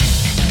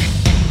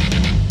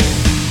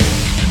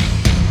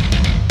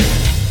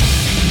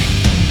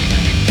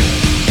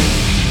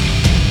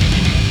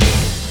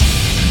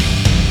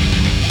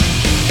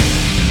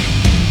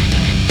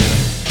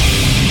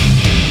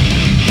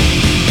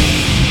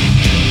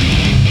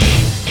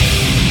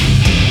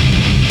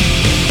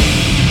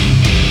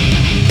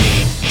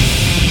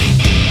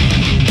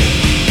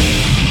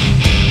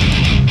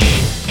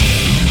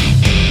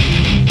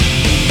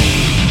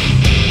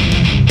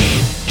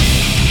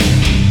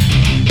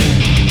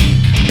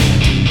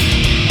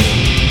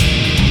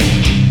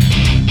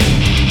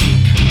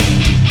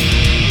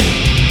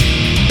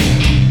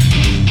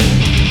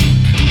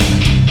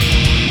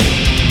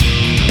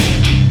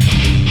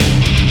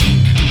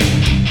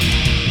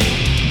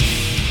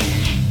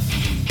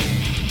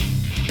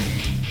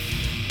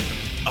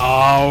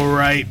All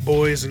right,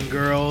 boys and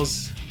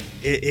girls,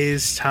 it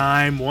is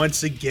time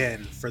once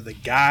again for the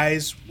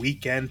Guys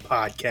Weekend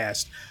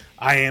Podcast.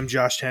 I am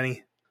Josh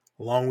Tenney,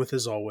 along with,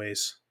 as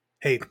always,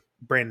 hey,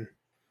 Brandon,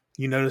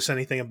 you notice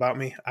anything about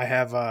me? I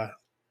have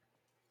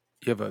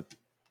You have a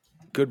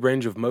good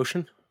range of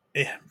motion?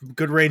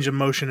 good range of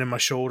motion in my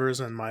shoulders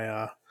and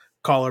my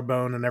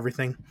collarbone and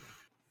everything.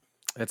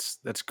 That's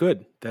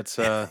good. That's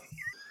a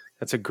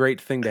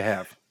great thing to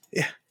have.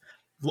 Yeah,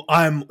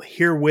 I'm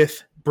here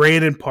with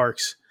Brandon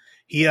Parks.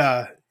 He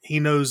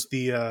knows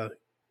the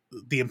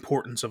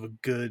importance of a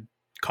good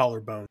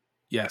collarbone.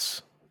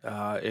 Yes,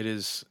 it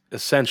is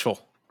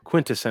essential,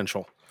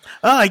 quintessential.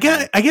 I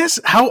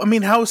guess how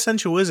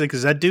essential is it?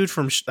 Because that dude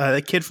from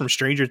that kid from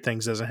Stranger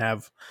Things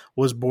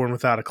was born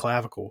without a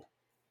clavicle.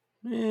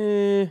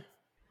 I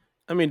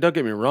mean, don't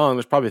get me wrong.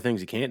 There's probably things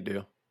he can't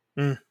do.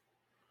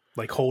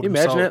 Like hold Can you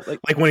himself. imagine it?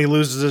 Like when he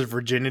loses his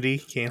virginity,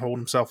 he can't hold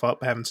himself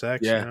up having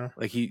sex. Yeah, you know?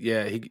 like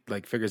he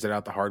like figures it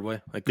out the hard way.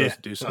 Like goes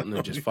to do something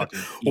and just fucking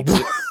Oh, eats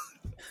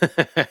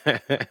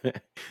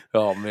it.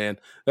 Oh man,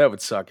 that would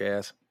suck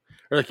ass.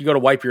 Or like you go to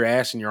wipe your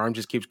ass and your arm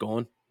just keeps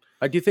going.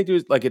 Like, do you think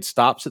it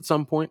stops at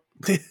some point?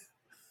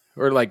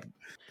 Or like,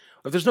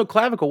 if there's no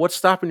clavicle, what's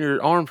stopping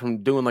your arm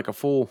from doing like a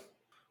full?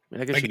 I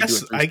mean, I guess you can do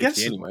it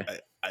 360 anyway.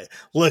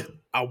 Look,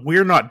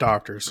 we're not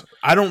doctors.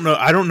 I don't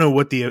know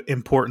what the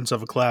importance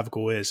of a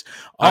clavicle is.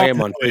 I am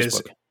on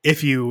Facebook.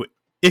 If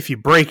you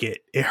break it,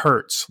 it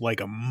hurts like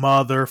a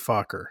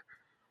motherfucker.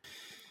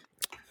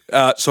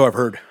 So I've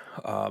heard.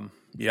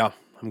 Yeah,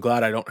 I'm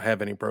glad I don't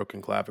have any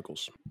broken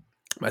clavicles.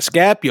 My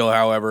scapula,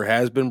 however,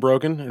 has been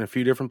broken in a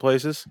few different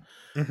places,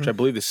 which I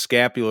believe the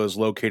scapula is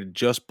located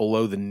just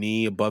below the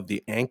knee, above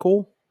the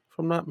ankle, if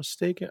I'm not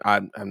mistaken.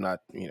 I'm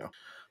not,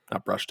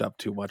 not brushed up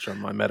too much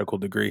on my medical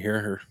degree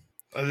here.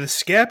 The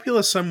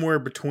scapula somewhere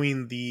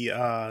between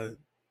the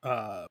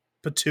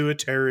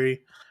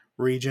pituitary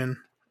region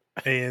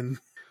and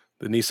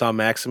the Nissan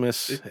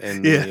Maximus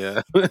and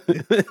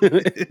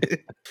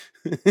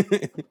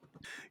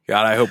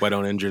God, I hope I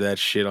don't injure that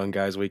shit on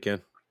Guys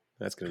Weekend.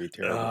 That's going to be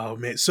terrible. Oh,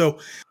 man. So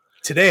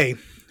today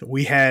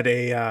we had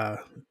a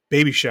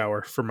baby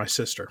shower for my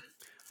sister.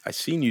 I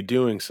seen you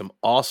doing some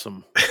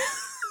awesome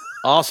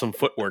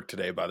footwork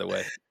today, by the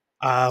way.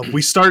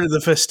 We started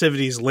the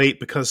festivities late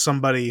because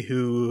somebody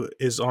who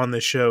is on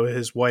the show,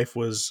 his wife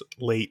was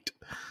late.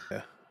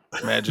 Yeah.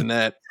 Imagine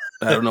that.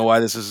 I don't know why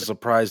this is a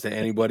surprise to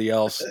anybody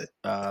else.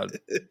 I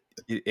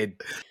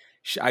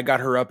got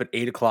her up at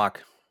 8:00.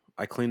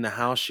 I cleaned the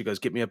house. She goes,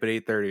 "Get me up at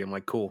 8:30." I'm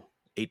like, "Cool."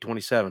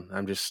 8:27.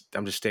 I'm just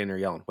standing there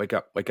yelling, "Wake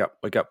up, wake up,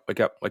 wake up, wake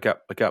up, wake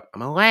up, wake up."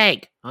 I'm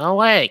awake.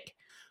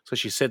 So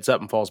she sits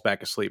up and falls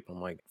back asleep. I'm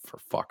like, for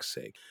fuck's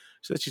sake.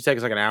 So then she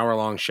takes like an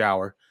hour-long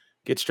shower,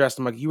 gets dressed.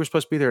 I'm like, "You were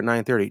supposed to be there at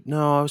 9:30.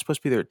 No, I was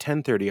supposed to be there at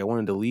 10:30. I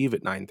wanted to leave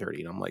at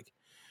 9:30. And I'm like,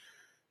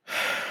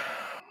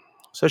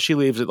 so she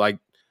leaves at like,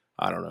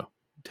 I don't know,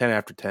 10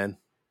 after 10,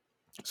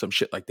 some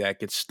shit like that.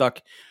 Gets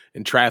stuck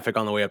in traffic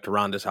on the way up to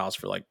Rhonda's house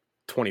for like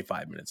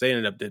 25 minutes. They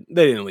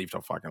didn't leave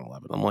till fucking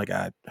 11. I'm like,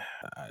 I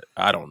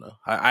don't know.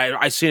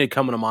 I seen it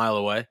coming a mile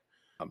away.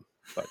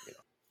 But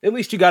at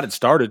least you got it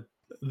started.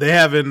 They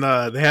haven't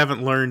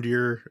learned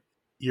your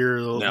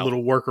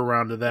little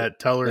workaround to that.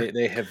 Tell her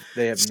they have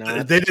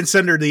not. They didn't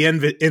send her the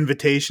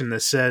invitation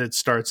that said it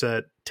starts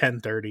at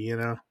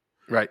 10:30.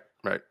 Right.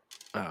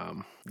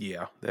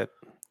 Yeah. That.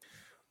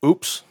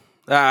 Oops.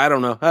 I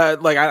don't know. I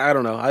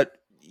don't know.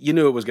 You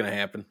knew it was going to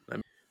happen. I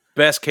mean,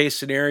 best case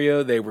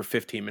scenario, they were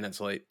 15 minutes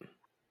late.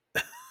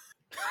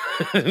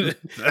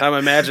 I'm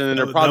imagining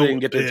they're probably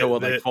didn't get there until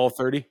like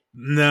 12:30.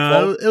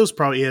 No, 12? It was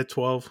probably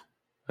 12.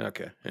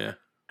 Okay, yeah.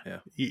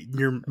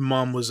 Your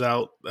mom was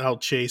out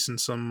chasing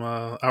some,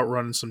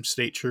 outrunning some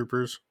state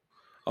troopers.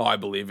 Oh, I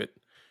believe it.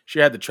 She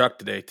had the truck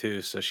today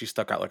too, so she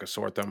stuck out like a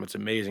sore thumb. It's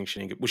amazing she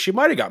didn't get. Well, she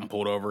might have gotten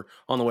pulled over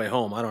on the way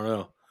home. I don't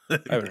know. I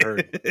haven't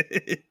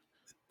heard.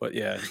 But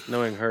yeah,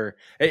 knowing her,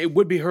 it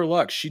would be her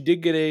luck. She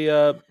did get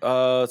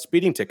a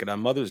speeding ticket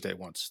on Mother's Day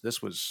once.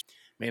 This was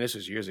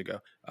years ago.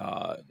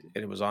 And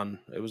it was on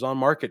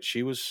Market.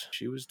 She was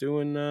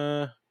doing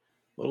a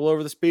little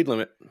over the speed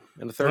limit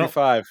in the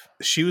 35. Well,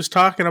 she was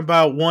talking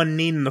about one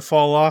needing to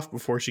fall off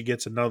before she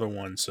gets another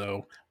one.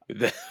 So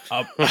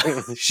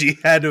she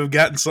had to have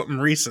gotten something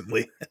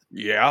recently.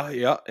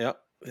 Yeah.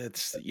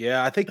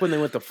 I think when they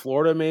went to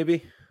Florida,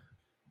 maybe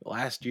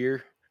last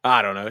year.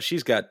 I don't know.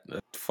 She's got a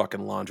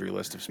fucking laundry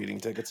list of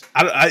speeding tickets.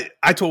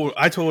 I told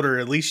her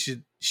at least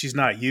she's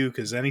not you,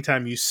 because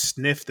anytime you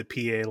sniff the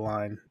PA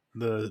line,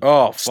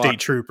 the state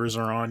troopers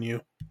are on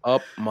you.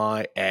 Up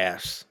my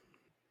ass,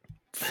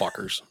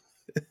 fuckers.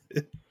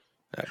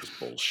 That was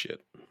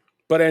bullshit.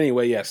 But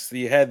anyway, yes,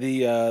 you had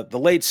the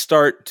late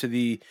start to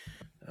the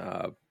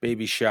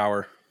baby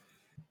shower.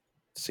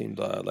 Seemed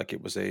like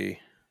it was a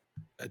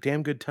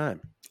damn good time.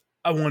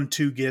 I won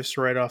 2 gifts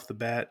right off the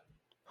bat.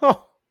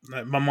 Oh.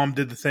 My mom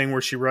did the thing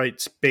where she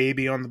writes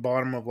 "baby" on the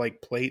bottom of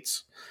like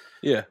plates.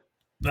 Yeah.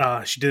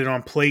 She did it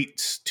on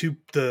plates,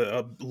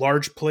 the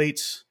large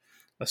plates,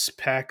 a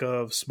pack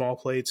of small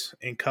plates,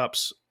 and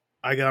cups.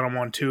 I got them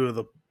on 2 of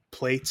the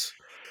plates.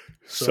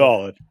 So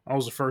Solid. I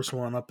was the first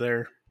one up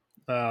there.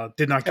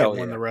 Did not get Hell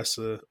one yeah. the rest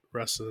of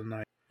the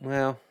night.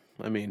 Well,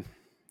 I mean,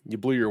 you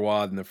blew your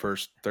wad in the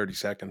first 30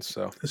 seconds,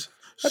 so that's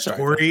all right,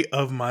 Story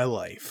of my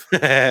life.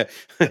 yeah,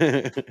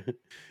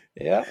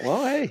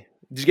 well, hey.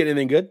 Did you get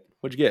anything good?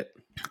 What'd you get?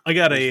 I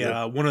got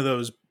one of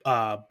those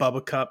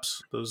Bubba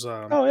cups. Those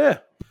Oh, yeah.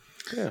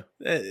 Yeah.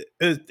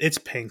 it's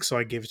pink, so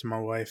I gave it to my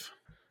wife.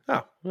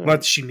 Oh.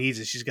 But she needs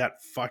it. She's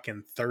got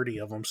fucking 30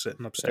 of them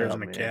sitting upstairs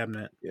in a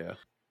cabinet. Yeah.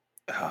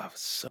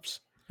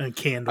 And a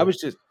candle. I was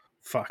just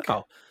fuck.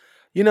 Oh,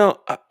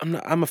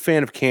 I'm a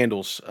fan of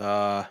candles.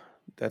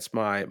 That's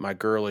my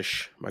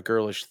girlish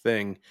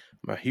thing.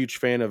 I'm a huge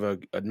fan of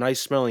a nice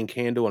smelling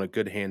candle and a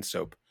good hand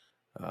soap.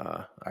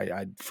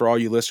 I for all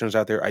you listeners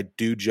out there, I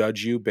do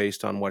judge you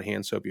based on what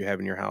hand soap you have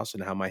in your house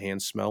and how my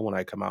hands smell when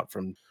I come out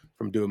from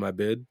doing my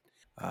bid.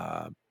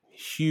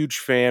 Huge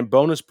fan.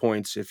 Bonus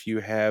points if you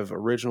have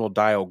original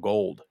dial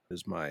gold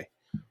is my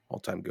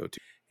all-time go-to.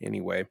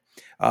 Anyway,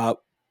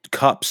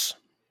 cups.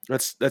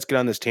 Let's get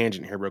on this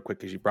tangent here real quick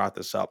because you brought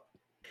this up.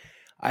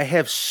 I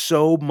have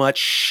so much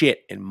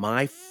shit in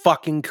my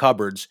fucking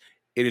cupboards.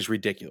 It is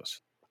ridiculous.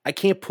 I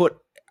can't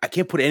put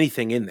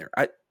anything in there.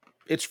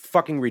 It's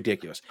fucking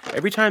ridiculous.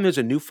 Every time there's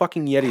a new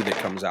fucking Yeti that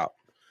comes out,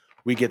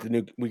 we get the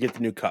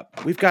new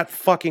cup. We've got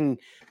fucking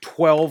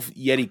 12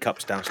 Yeti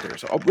cups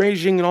downstairs,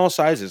 ranging in all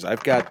sizes.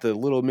 I've got the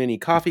little mini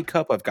coffee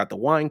cup. I've got the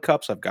wine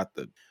cups. I've got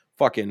the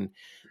fucking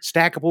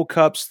stackable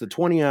cups, the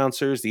 20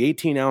 ounces, the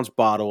 18-ounce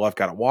bottle. I've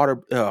got a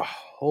water. Oh,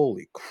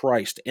 holy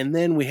Christ. And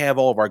then we have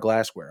all of our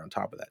glassware on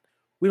top of that.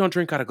 We don't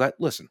drink out of glass.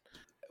 Listen,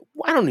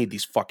 I don't need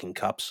these fucking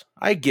cups.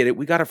 I get it.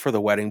 We got it for the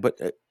wedding, but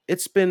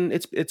it's going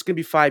to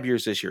be 5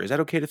 years this year. Is that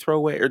okay to throw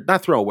away? Or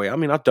not throw away. I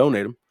mean, I'll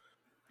donate them.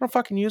 I don't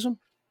fucking use them.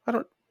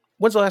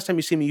 When's the last time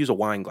you see me use a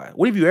wine glass?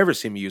 When have you ever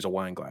seen me use a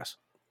wine glass?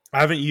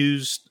 I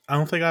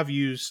don't think I've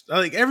used,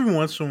 like, every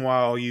once in a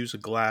while I'll use a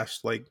glass,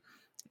 like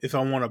if I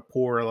want to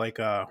pour like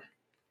a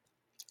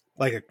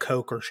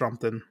Coke or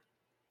something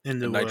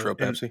into Nitro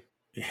Pepsi.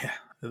 Yeah,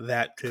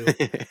 that too.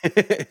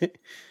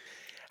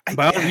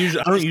 But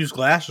I don't use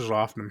glasses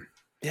often.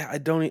 Yeah, I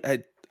don't.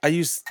 I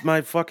use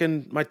my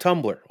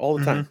tumbler all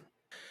the time.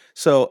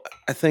 So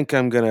I think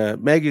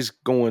Maggie's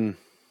going.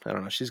 I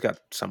don't know. She's got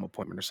some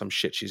appointment or some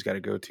shit she's got to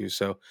go to.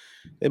 So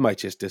it might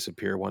just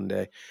disappear one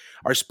day.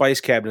 Our spice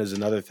cabinet is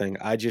another thing.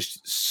 I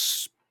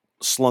just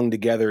slung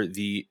together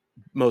the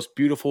most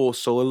beautiful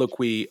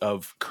soliloquy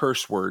of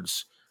curse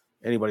words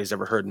anybody's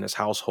ever heard in this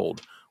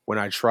household when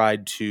I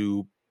tried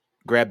to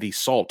grab the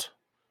salt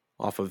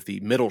off of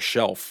the middle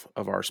shelf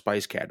of our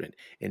spice cabinet,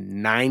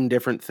 and 9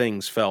 different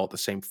things fell at the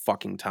same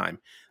fucking time.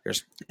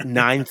 There's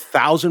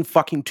 9,000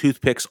 fucking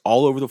toothpicks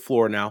all over the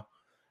floor now.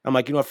 I'm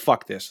like, you know what?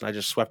 Fuck this. And I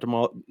just swept them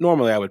all.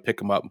 Normally I would pick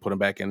them up and put them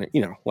back in,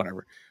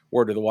 whatever.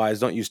 Word of the wise,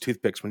 don't use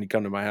toothpicks when you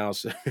come to my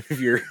house if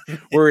you're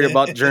worried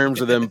about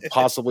germs or them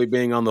possibly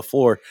being on the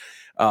floor.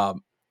 But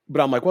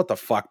I'm like, what the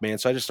fuck, man?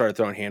 So I just started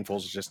throwing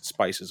handfuls of just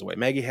spices away.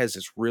 Maggie has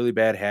this really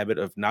bad habit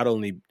of not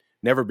only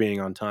never being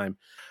on time,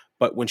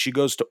 but when she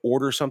goes to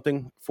order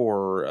something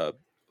for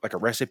like a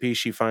recipe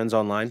she finds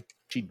online,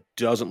 she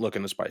doesn't look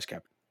in the spice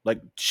cabinet.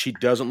 Like, she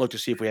doesn't look to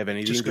see if we have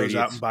any just ingredients.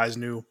 Goes out and buys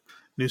new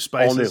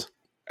spices. All new.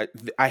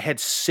 I had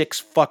 6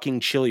 fucking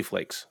chili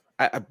flakes.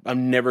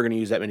 I'm never going to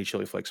use that many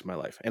chili flakes in my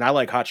life. And I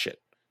like hot shit.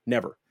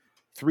 Never.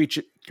 3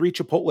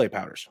 Chipotle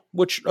powders,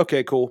 which,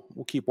 okay, cool.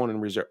 We'll keep one in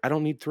reserve. I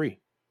don't need 3.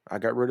 I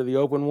got rid of the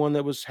open one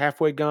that was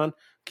halfway gone,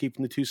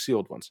 keeping the 2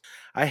 sealed ones.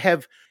 I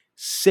have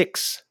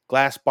 6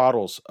 glass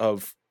bottles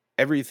of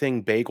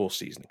everything bagel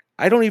seasoning.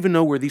 I don't even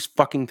know where these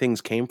fucking things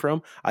came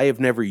from. I have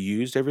never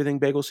used everything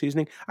bagel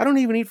seasoning. I don't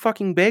even eat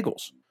fucking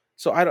bagels.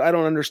 So I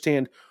don't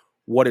understand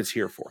what it's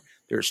here for.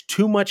 There's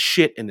too much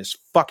shit in this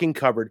fucking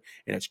cupboard,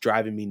 and it's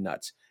driving me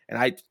nuts.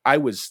 And I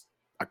was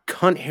a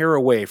cunt hair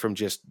away from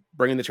just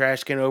bringing the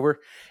trash can over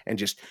and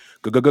just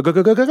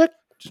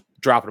just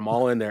dropping them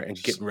all in there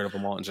and getting rid of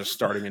them all and just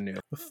starting anew.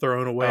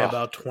 Throwing away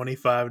about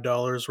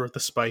 $25 worth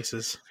of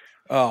spices.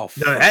 Oh,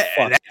 no,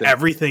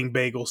 everything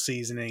bagel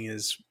seasoning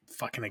is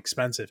fucking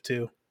expensive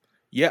too.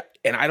 Yeah,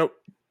 and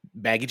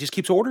Maggie just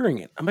keeps ordering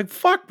it. I'm like,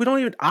 fuck,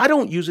 I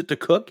don't use it to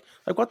cook.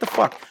 Like, what the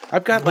fuck?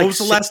 I've got When was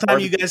the last time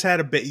you guys had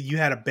a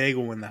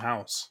bagel in the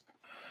house?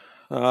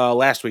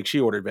 Last week she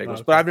ordered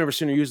bagels, but I've never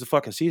seen her use the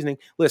fucking seasoning.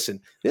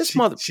 Listen,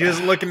 she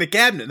doesn't look in the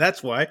cabinet.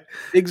 That's why.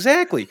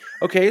 Exactly.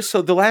 Okay,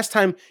 so the last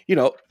time,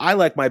 I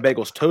like my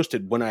bagels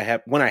toasted when I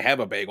have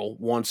a bagel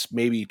once,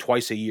 maybe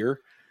twice a year.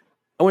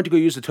 I went to go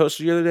use the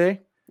toaster the other day,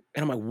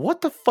 and I'm like,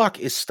 what the fuck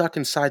is stuck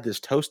inside this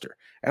toaster?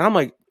 And I'm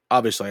like,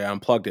 obviously I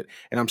unplugged it,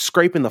 and I'm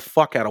scraping the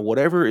fuck out of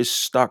whatever is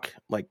stuck.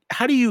 Like,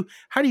 how do you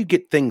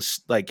get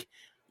things like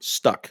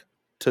stuck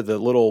to the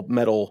little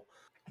metal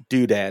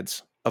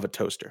doodads of a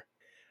toaster?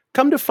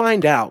 Come to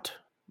find out,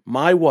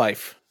 my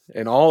wife,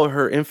 in all of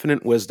her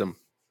infinite wisdom,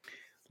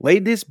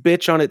 laid this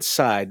bitch on its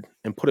side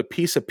and put a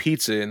piece of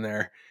pizza in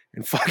there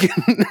and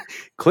fucking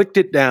clicked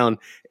it down,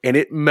 and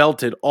it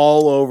melted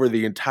all over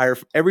the entire.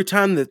 Every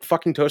time the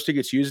fucking toaster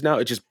gets used now,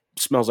 it just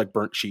smells like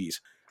burnt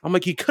cheese. I'm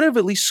like, you could have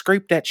at least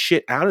scraped that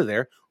shit out of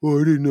there.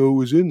 Oh, I didn't know it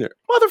was in there.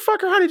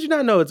 Motherfucker, how did you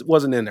not know it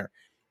wasn't in there?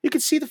 You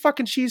could see the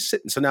fucking cheese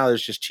sitting. So now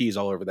there's just cheese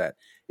all over that.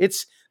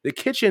 The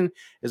kitchen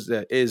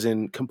is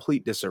in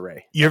complete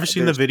disarray. You ever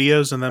seen the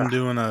videos of them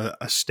doing a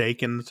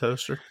steak in the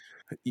toaster?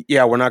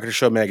 Yeah, we're not going to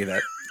show Maggie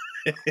that.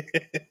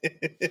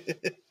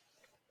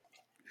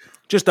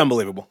 Just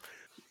unbelievable.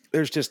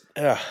 There's just,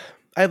 I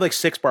have like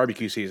 6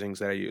 barbecue seasonings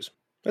that I use.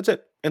 That's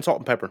it. And salt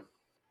and pepper.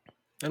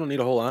 I don't need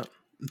a whole lot.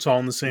 It's all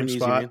in the same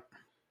spot.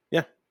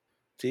 Yeah,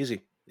 it's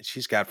easy.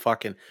 She's got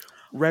fucking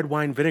red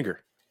wine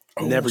vinegar.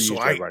 Never used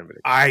red wine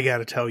vinegar. I got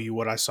to tell you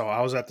what I saw.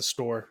 I was at the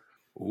store.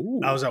 Ooh.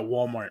 I was at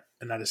Walmart,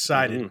 and I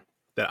decided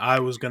that I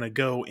was going to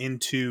go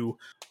into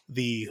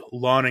the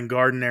lawn and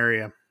garden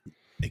area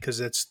because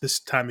it's this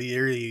time of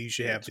year you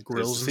usually have the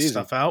grills and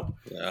stuff out.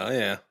 Oh,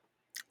 yeah.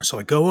 So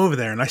I go over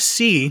there, and I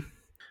see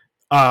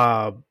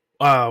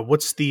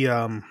what's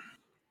the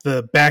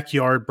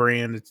backyard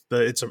brand?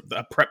 It's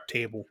a prep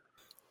table.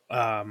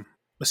 A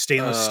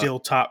stainless steel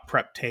top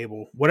prep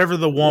table. Whatever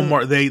the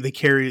Walmart they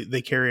carry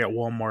at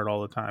Walmart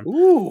all the time.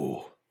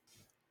 Ooh.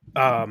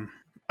 I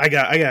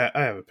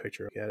have a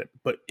picture at it.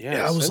 But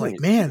yeah, I was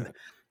like, man,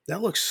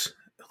 that looks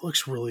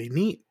really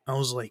neat. I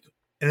was like,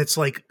 and it's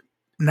like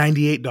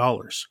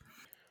 $98.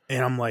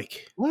 And I'm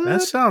like, what?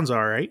 That sounds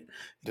all right.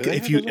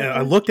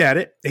 I looked at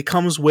it, it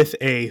comes with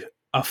a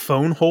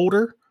phone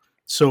holder.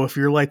 So if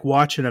you're like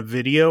watching a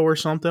video or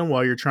something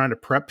while you're trying to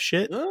prep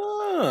shit,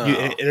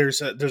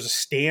 there's a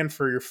stand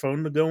for your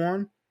phone to go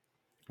on.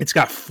 It's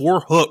got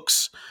 4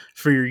 hooks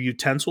for your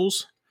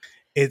utensils.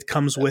 It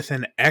comes with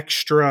an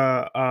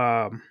extra,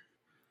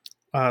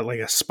 like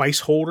a spice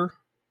holder.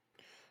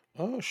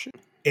 Oh shit!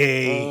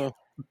 A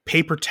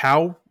paper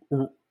towel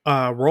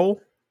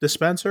roll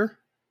dispenser,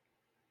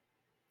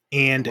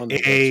 and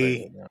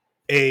a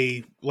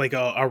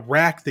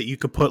rack that you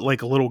could put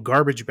like a little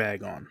garbage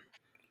bag on.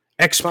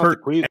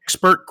 Expert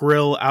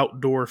Grill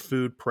outdoor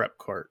food prep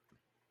cart.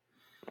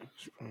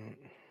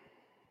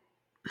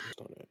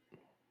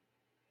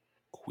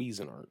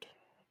 Cuisinart.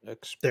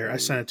 There, I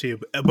sent it to you.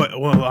 But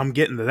I'm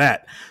getting to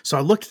that. So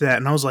I looked at that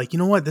and I was like, you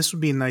know what? This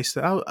would be nice.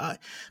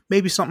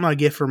 Maybe something I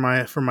get for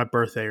my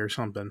birthday or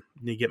something.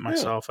 You get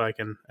myself. I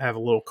can have a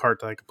little cart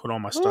that I can put all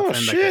my stuff in.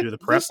 Shit. I can do the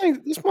prep.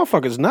 This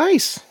motherfucker's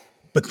nice.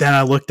 But then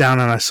I looked down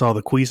and I saw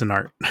the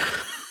Cuisinart.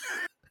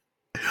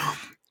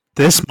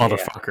 This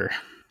motherfucker.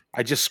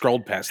 I just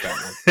scrolled past that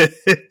one.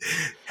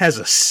 Has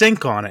a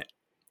sink on it.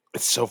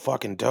 It's so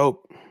fucking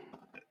dope.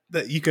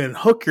 That you can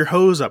hook your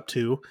hose up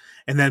to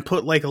and then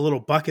put like a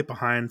little bucket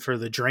behind for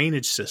the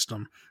drainage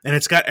system. And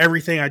it's got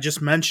everything I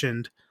just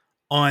mentioned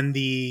on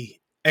the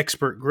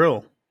Expert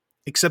Grill,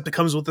 except it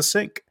comes with a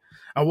sink.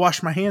 I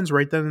wash my hands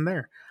right then and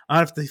there. I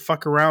don't have to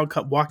fuck around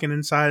walking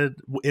inside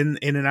in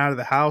and out of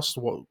the house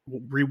to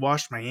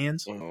rewash my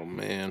hands. Oh,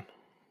 man.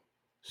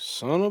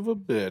 Son of a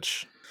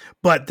bitch.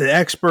 But the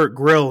Expert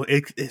Grill,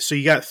 so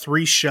you got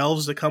 3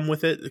 shelves that come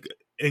with it,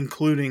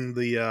 including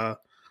the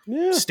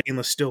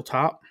stainless steel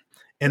top.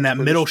 And that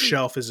middle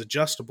shelf is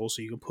adjustable,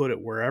 so you can put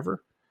it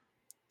wherever.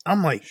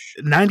 I'm like,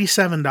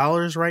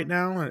 $97 right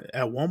now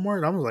at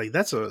Walmart. I was like,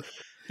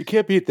 you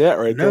can't beat that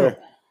right there.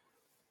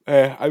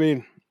 I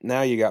mean,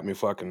 now you got me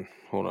fucking.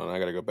 Hold on, I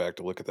got to go back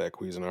to look at that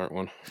Cuisinart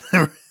one.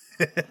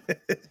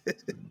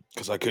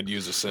 Because I could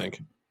use a sink.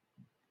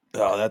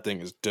 Oh, that thing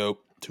is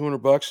dope.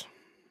 $200.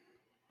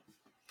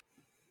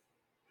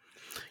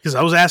 Because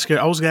I was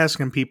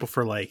asking people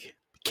for like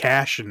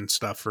cash and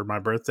stuff for my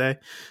birthday,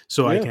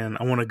 so I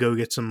want to go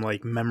get some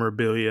like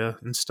memorabilia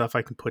and stuff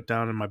I can put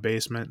down in my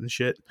basement and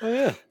shit. Oh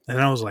yeah. And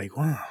I was like,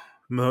 wow.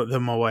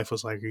 Then my wife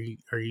was like,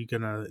 are you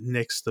gonna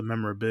nix the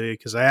memorabilia?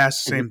 Because I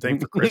asked the same thing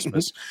for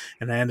Christmas,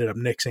 and I ended up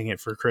nixing it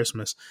for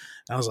Christmas.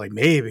 And I was like,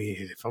 maybe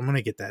if I'm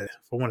gonna get that,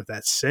 if I wanted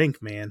that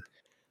sink, man,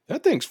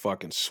 that thing's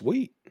fucking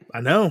sweet.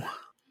 I know.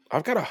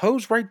 I've got a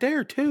hose right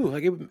there too.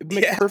 Like it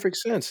makes perfect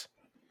sense.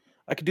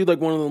 I could do like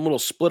one of them little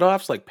split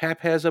offs like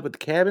Pap has up at the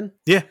cabin.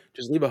 Yeah.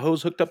 Just leave a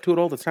hose hooked up to it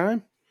all the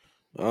time.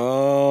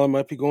 Oh, I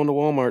might be going to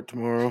Walmart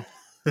tomorrow.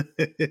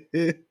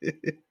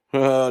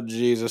 Oh,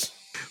 Jesus.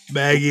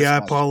 Maggie, I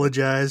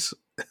apologize.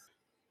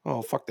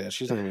 Oh, fuck that.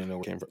 She doesn't even know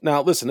where it came from.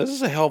 Now, listen, this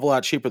is a hell of a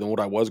lot cheaper than what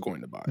I was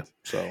going to buy.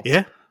 So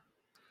yeah.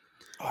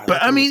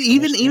 But I mean,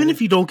 even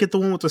if you don't get the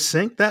one with the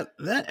sink, that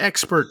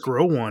Expert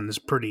Grill one is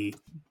pretty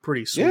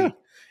sweet. Yeah.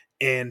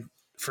 And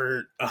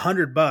for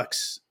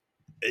 $100,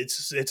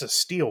 it's a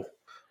steal.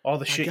 All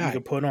the shit you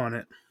can put on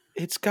it.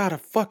 It's got a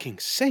fucking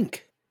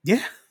sink.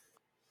 Yeah.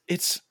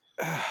 It's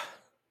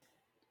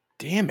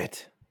damn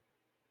it.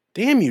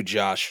 Damn you,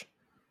 Josh.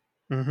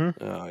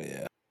 Mm-hmm. Oh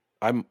yeah.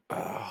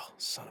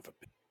 Son of a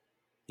bitch.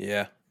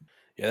 Yeah.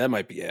 Yeah, that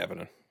might be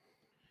happening.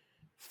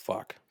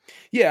 Fuck.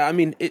 Yeah, I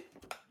mean it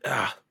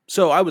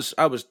so I was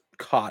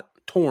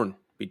torn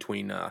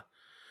between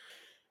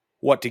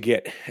what to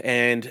get,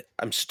 and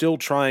I'm still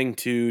trying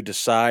to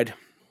decide.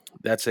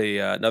 That's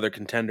another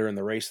contender in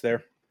the race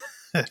there.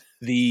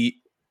 The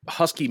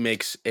Husky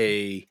makes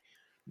a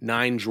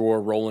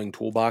 9-drawer rolling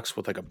toolbox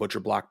with like a butcher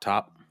block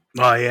top.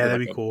 Oh yeah,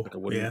 that'd be cool. Like a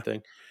wooden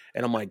thing.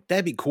 And I'm like,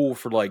 that'd be cool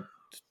for like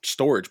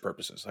storage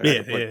purposes. Like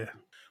Yeah.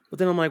 But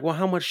then I'm like, well,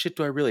 how much shit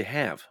do I really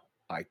have?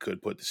 I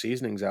could put the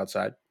seasonings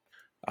outside.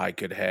 I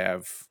could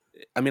have.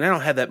 I mean, I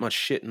don't have that much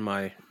shit in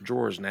my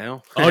drawers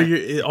now. all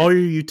your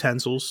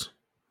utensils.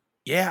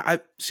 Yeah,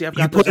 I've got.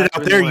 You put it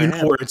out there, you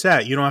know where it's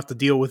at. You don't have to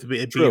deal with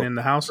it True, being in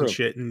the house true. and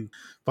shit and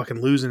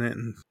fucking losing it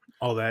and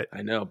all that.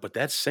 I know, but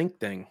that sink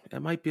thing,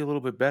 that might be a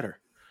little bit better.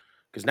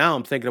 Because now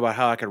I'm thinking about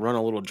how I could run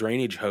a little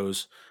drainage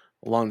hose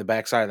along the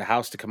backside of the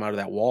house to come out of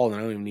that wall, and I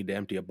don't even need to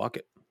empty a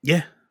bucket.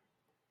 Yeah.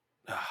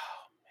 Oh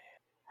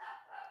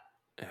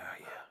man.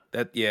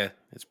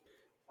 It's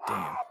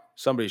damn.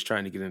 Somebody's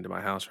trying to get into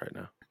my house right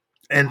now.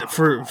 And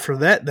for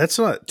that, that's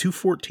not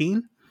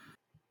 $214.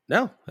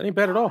 No, that ain't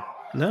bad at all.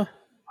 No.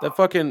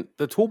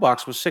 The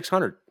toolbox was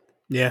 $600.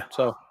 Yeah.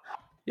 So,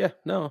 yeah,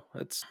 no,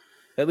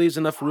 that leaves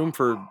enough room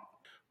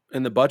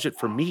in the budget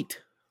for meat.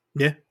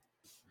 Yeah.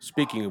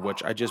 Speaking of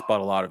which, I just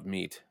bought a lot of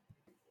meat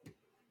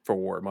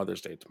for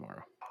Mother's Day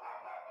tomorrow.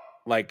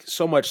 Like,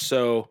 so much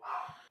so.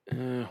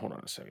 Hold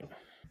on a second.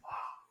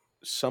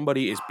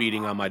 Somebody is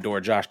beating on my door.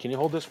 Josh, can you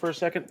hold this for a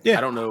second? Yeah.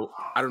 I don't know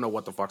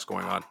what the fuck's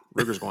going on.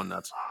 Ruger's going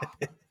nuts.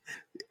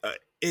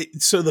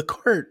 So the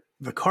cart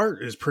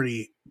is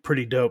pretty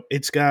dope.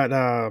 It's got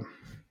the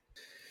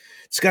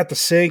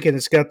sink and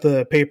it's got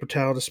the paper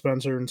towel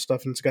dispenser and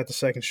stuff, and it's got the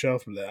second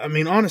shelf. I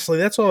mean, honestly,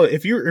 that's all.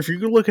 If you're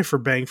looking for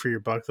bang for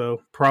your buck,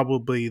 though,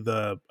 probably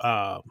the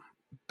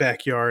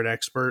Backyard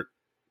Expert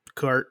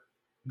cart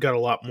got a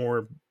lot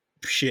more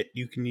shit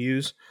you can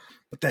use.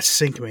 But that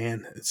sink,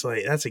 man, it's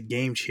like that's a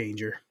game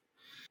changer.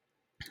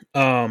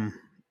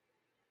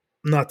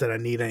 Not that I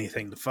need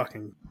anything to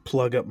fucking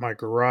plug up my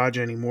garage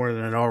any more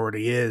than it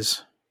already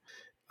is.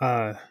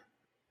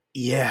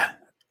 Yeah,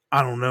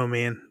 I don't know,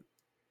 man.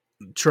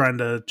 Trying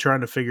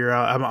to figure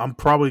out. I'm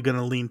probably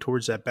gonna lean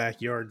towards that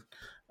Backyard,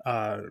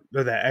 or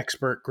that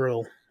Expert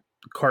Grill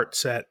cart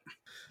set,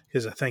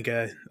 because I think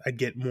I'd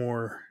get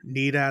more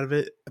need out of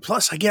it.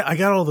 Plus, I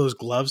got all those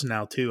gloves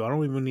now too. I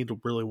don't even need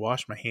to really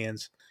wash my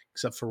hands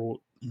except for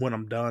when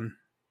I'm done.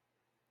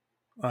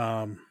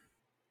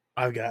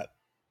 I've got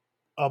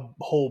a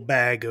whole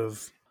bag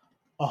of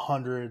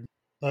 100.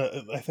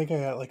 I think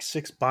I got like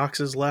 6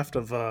 boxes left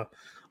of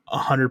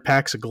 100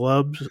 packs of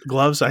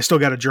gloves. I still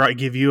got to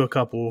give you a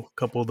couple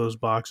of those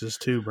boxes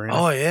too, Brandon.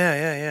 Oh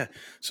yeah.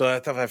 So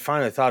I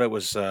finally thought it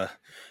was the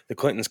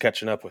Clintons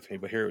catching up with me,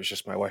 but here it was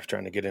just my wife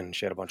trying to get in, and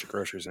she had a bunch of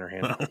groceries in her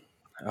hand.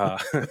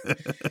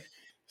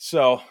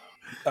 So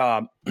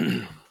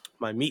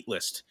my meat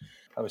list.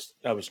 I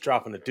was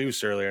dropping the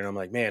deuce earlier, and I'm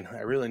like, man, I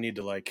really need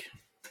to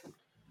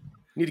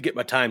get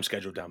my time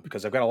schedule down,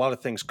 because I've got a lot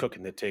of things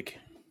cooking that take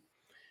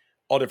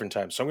all different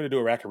times. So I'm going to do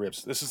a rack of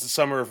ribs. This is the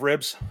summer of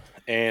ribs,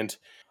 and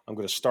I'm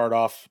going to start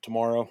off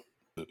tomorrow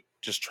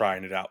just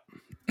trying it out.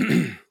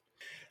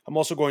 I'm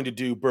also going to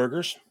do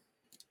burgers,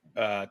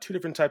 2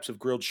 different types of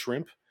grilled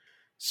shrimp,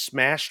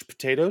 smashed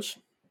potatoes,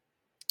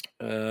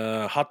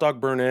 hot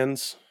dog burn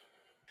ends,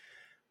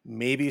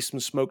 maybe some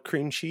smoked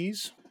cream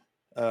cheese,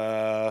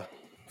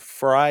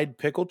 fried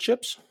pickle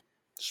chips,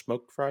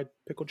 smoked fried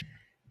pickle chips,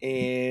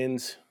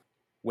 and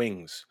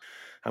wings.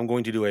 I'm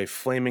going to do a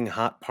flaming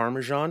hot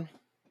Parmesan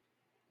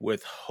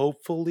with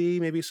hopefully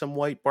maybe some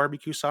white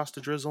barbecue sauce to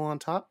drizzle on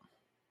top.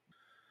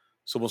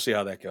 So we'll see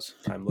how that goes.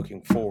 I'm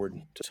looking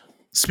forward to.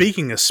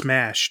 Speaking of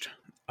smashed,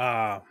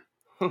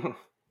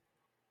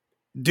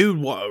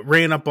 dude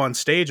ran up on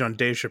stage on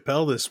Dave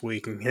Chappelle this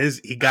week, and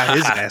he got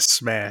his ass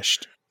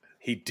smashed.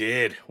 He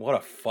did. What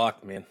a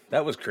fuck, man.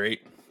 That was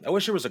great. I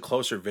wish there was a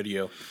closer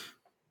video.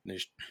 And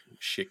his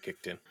shit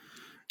kicked in.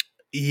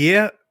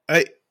 Yeah,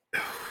 I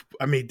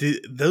mean,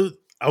 dude,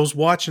 I was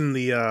watching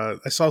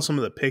I saw some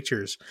of the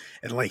pictures,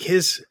 and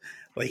his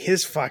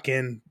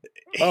fucking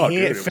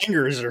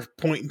fingers are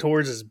pointing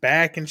towards his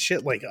back and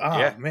shit.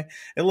 Man,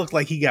 it looked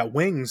like he got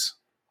wings.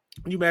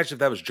 Can you imagine if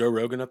that was Joe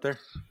Rogan up there?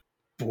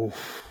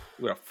 Oof.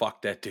 We would have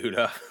fucked that dude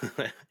up.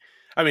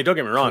 I mean, don't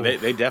get me wrong.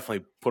 They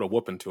definitely put a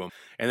whooping to him.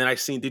 And then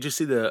did you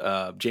see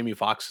the Jamie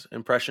Foxx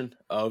impression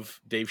of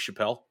Dave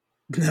Chappelle?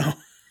 No.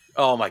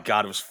 Oh my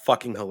God, it was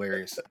fucking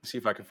hilarious. See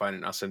if I can find it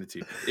and I'll send it to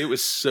you. It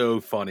was so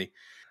funny.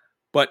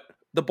 But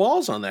the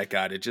balls on that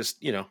guy to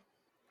just,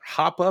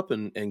 hop up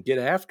and get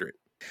after it.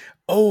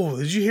 Oh,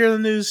 did you hear the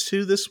news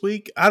too this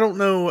week? I don't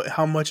know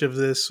how much of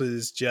this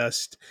is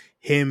just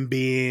him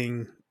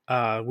being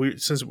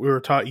since we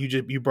were taught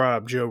you brought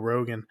up Joe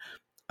Rogan.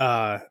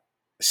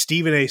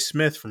 Stephen A.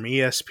 Smith from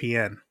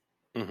ESPN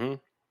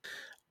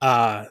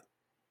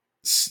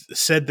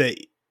said that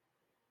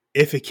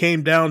if it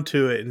came down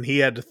to it and he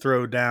had to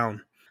throw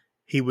down,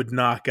 he would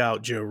knock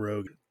out Joe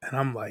Rogan. And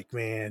I'm like,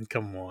 man,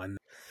 come on.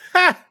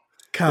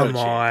 Come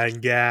on,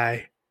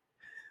 guy.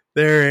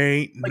 There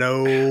ain't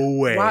no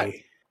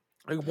way.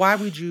 Why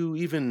would you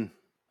even...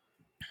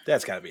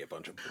 That's got to be a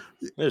bunch of...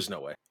 There's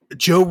no way.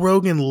 Joe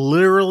Rogan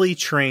literally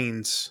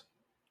trains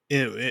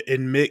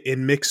in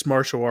mixed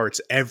martial arts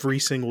every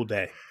single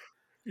day.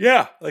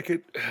 Yeah, I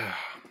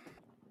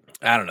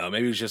don't know.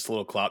 Maybe he was just a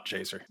little clout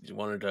chaser. He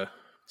wanted to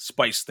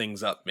spice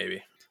things up,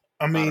 maybe.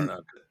 I mean,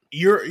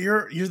 you're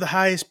the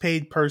highest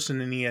paid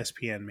person in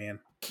ESPN, man.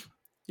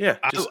 Yeah,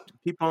 just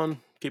keep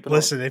on.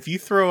 Listen, if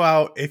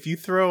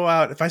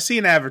I see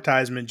an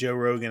advertisement, Joe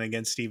Rogan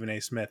against Stephen A.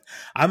 Smith,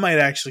 I might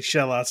actually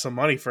shell out some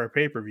money for a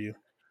pay-per-view.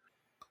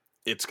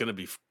 It's going to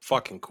be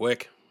fucking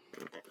quick.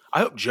 I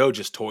hope Joe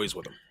just toys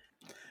with him.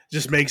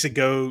 Just makes it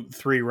go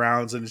 3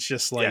 rounds, and it's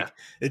just like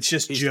it's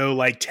just Joe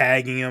like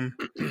tagging him,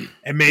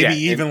 and maybe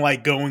even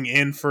like going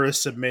in for a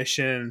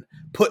submission,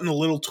 putting a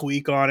little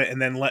tweak on it,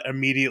 and then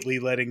immediately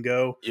letting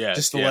go,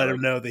 just to let him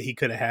know that he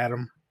could have had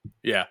him.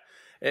 Yeah,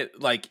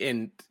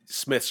 and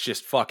Smith's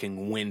just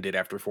fucking winded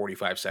after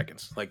 45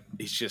 seconds. Like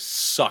he's just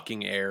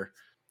sucking air,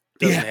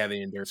 doesn't have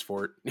the endurance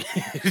for it.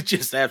 It's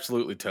just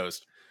absolutely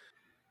toast.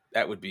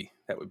 That would be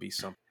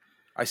something.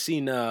 I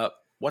seen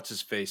what's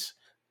his face.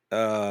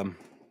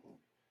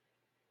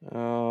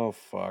 Oh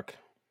fuck!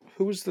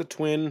 Who was the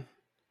twin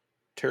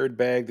turd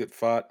bag that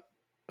fought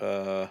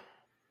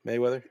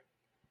Mayweather?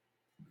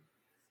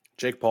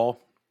 Jake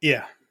Paul.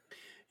 Yeah.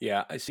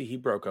 I see. He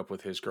broke up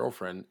with his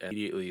girlfriend and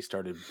immediately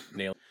started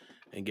nailing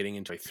and getting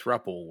into a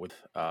throuple with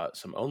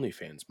some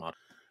OnlyFans model.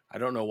 I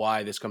don't know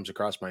why this comes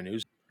across my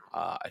news.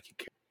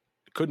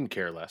 Couldn't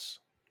care less.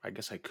 I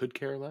guess I could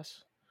care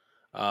less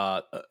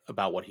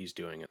about what he's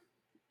doing.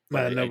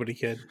 Nobody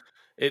could.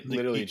 It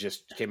literally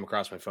just came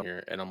across my phone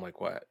here, and I'm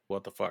like, "What?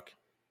 What the fuck?"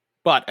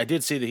 But I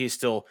did see that he's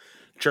still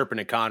chirping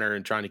at Conor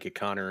and trying to get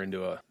Conor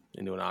into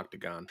an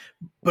octagon.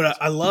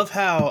 But I love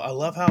how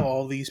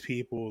all these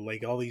people,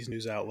 like all these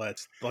news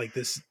outlets, like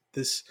this.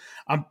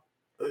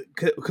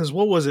 Because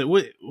what was it?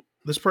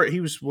 This part? He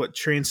was what,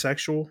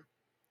 transsexual?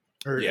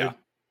 Or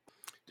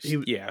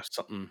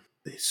something.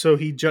 So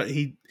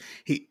he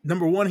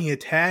number one, he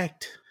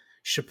attacked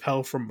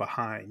Chappelle from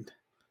behind,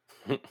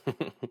 and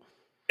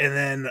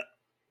then.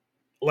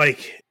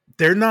 Like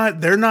they're not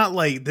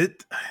like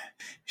that.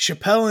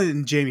 Chappelle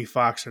and Jamie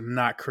Foxx are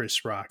not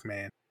Chris Rock,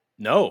 man.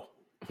 No,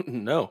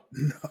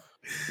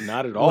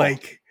 not at all.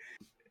 Like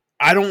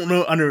I don't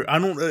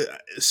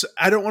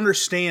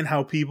understand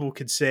how people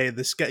could say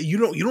this guy. You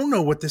don't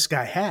know what this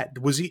guy had.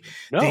 Was he?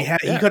 No,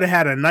 he could have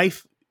had a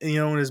knife,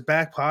 in his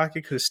back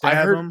pocket. Could have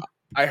stabbed him.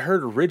 I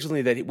heard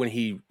originally that when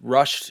he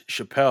rushed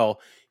Chappelle,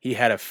 he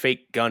had a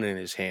fake gun in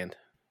his hand.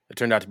 It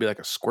turned out to be like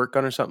a squirt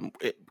gun or something.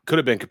 It could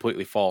have been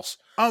completely false.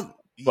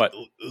 But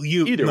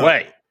either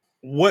way,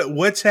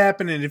 what's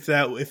happening if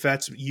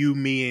that's you,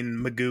 me,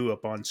 and Magoo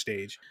up on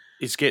stage?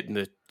 He's getting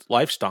the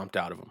life stomped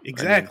out of him.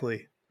 Exactly. I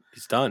mean,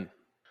 he's done.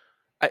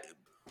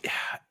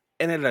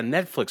 And at a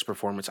Netflix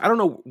performance, I don't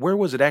know, where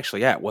was it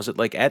actually at? Was it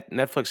like at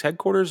Netflix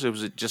headquarters, or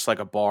was it just like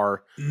a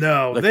bar?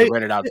 No, like they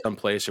rented out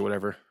someplace or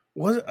whatever.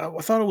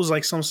 I thought it was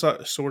like some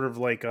sort of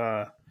like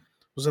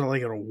was it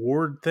like an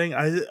award thing?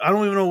 I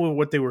don't even know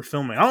what they were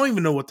filming. I don't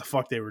even know what the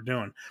fuck they were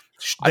doing.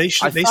 They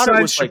signed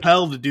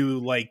Chappelle to do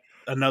like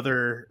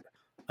another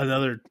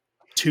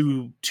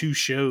 2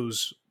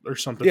 shows or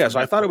something. Yeah, so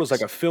Netflix. I thought it was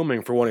like a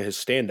filming for one of his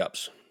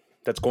stand-ups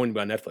that's going to be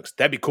on Netflix.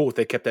 That'd be cool if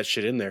they kept that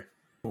shit in there.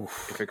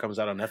 Oof. If it comes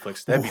out on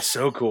Netflix, that'd be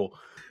so cool.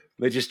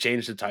 They just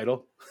changed the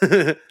title.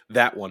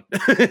 That one.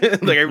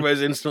 Like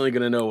everybody's instantly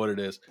going to know what it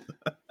is.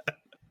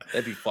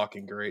 That'd be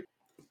fucking great.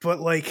 But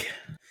like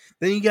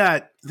then you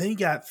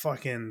got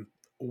fucking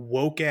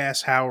woke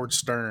ass Howard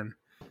Stern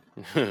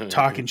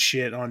talking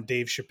shit on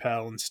Dave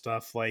Chappelle and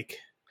stuff, like,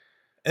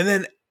 and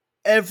then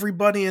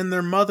everybody and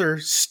their mother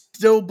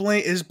still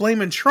is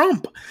blaming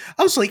Trump.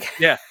 I was like,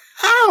 yeah,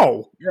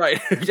 how? Right.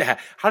 Yeah.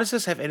 How does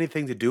this have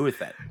anything to do with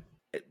that?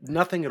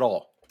 Nothing at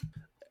all.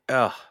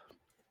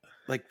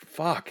 Like,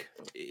 fuck.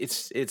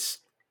 It's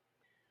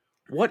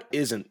what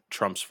isn't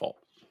Trump's fault?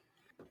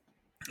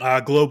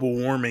 Global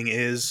warming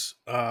is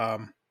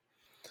the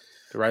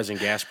rising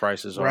gas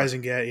prices are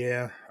rising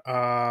gas,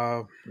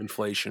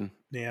 inflation.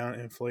 Yeah,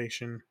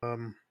 inflation.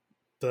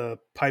 The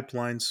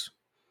pipelines,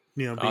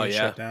 being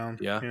shut down.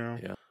 Yeah,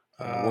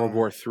 World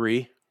War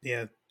III.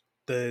 Yeah,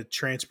 the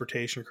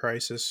transportation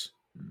crisis.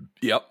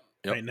 Yep.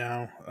 Right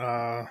now,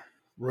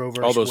 Roe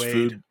versus all those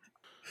Wade.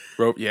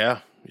 All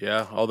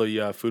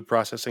the food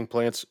processing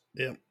plants.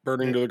 Yeah,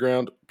 burning to the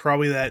ground.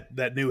 Probably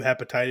that new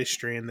hepatitis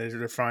strain that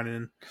they're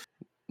finding.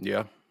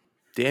 Yeah,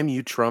 damn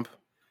you, Trump.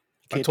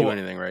 Can't do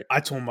anything right. I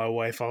told my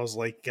wife, I was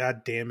like,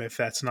 God damn, if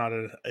that's not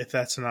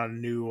a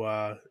new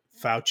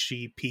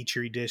Fauci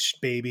petri dish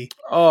baby.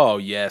 Oh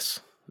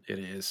yes, it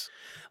is.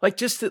 Like,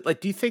 just do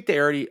you think they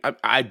already?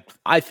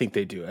 I think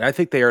they do. I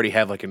think they already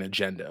have like an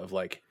agenda of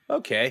like,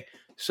 okay,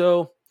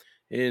 so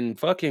in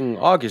fucking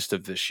August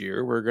of this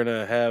year, we're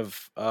gonna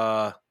have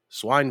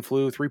swine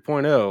flu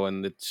 3.0,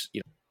 and it's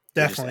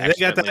definitely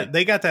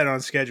they got that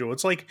on schedule.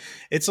 It's like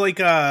it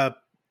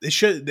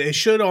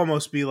should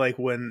almost be like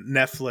when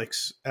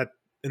Netflix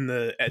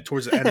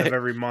towards the end of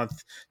every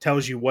month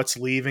tells you what's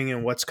leaving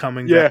and what's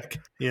coming back.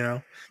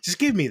 Just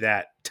give me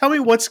that. Tell me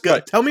what's good.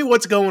 Right. Tell me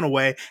what's going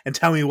away, and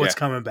tell me what's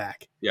coming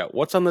back. Yeah,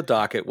 what's on the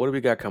docket? What do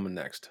we got coming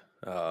next?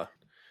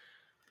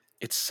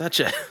 It's such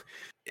a,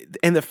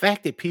 and the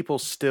fact that people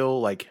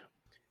still like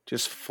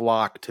just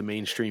flock to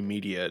mainstream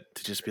media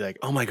to just be like,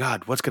 oh my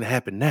God, what's going to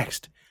happen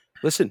next?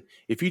 Listen,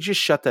 if you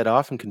just shut that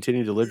off and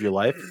continue to live your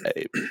life,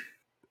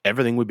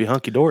 everything would be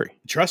hunky dory.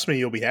 Trust me,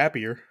 you'll be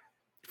happier.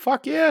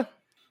 Fuck yeah.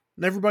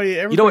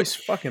 Everybody's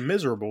fucking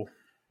miserable.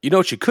 You know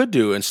what you could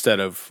do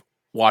instead of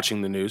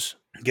watching the news?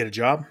 Get a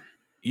job?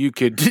 You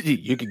could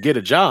get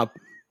a job,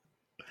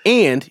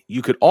 and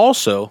you could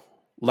also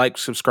like,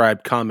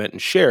 subscribe, comment,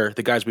 and share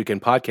the Guys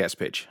Weekend podcast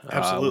page.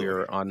 Absolutely. We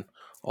are on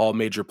all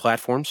major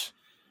platforms.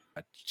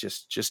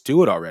 Just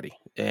do it already,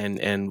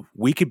 and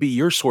we could be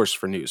your source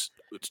for news.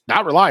 It's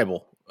not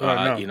reliable.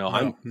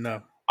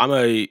 No. I'm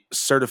a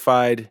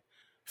certified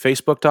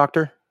Facebook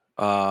doctor.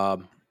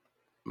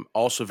 I'm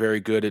also very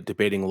good at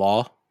debating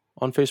law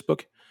on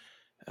Facebook.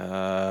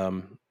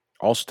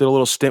 Also did a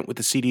little stint with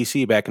the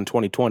CDC back in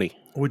 2020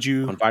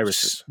 on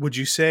viruses. Would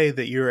you say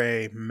that you're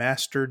a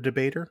master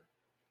debater?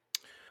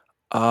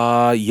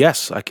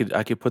 Yes, I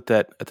could put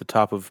that at the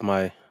top of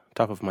my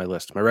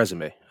list, my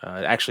resume.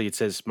 Actually, it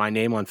says my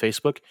name on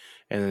Facebook,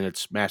 and then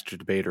it's master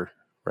debater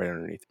right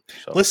underneath.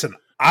 So. Listen,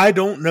 I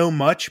don't know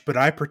much, but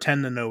I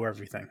pretend to know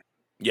everything.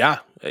 Yeah,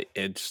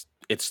 it's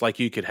like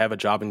you could have a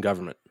job in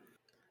government.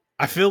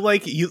 I feel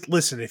like if you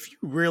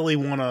really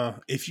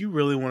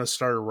want to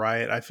start a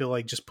riot, I feel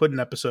like just put an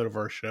episode of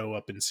our show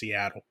up in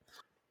Seattle.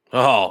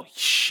 Oh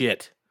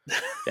shit.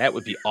 That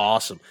would be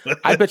awesome.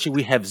 I bet you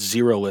we have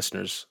 0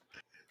 listeners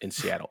in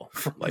Seattle.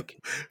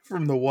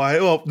 From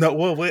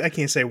the I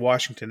can't say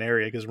Washington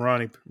area because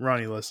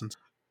Ronnie listens.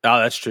 Oh,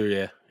 that's true,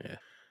 yeah.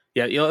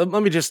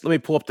 Let me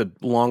pull up the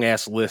long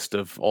ass list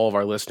of all of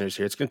our listeners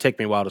here. It's going to take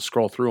me a while to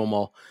scroll through them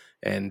all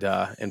and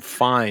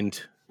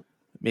find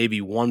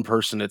maybe one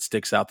person that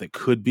sticks out that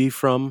could be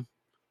from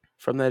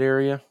that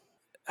area.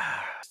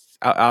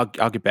 I'll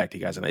get back to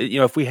you guys on that.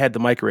 If we had the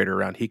Microrator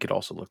around, he could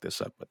also look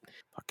this up. But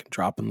fucking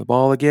dropping the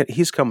ball again.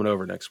 He's coming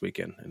over next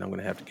weekend, and I'm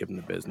going to have to give him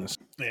the business.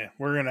 Yeah,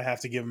 we're going to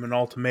have to give him an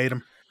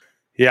ultimatum.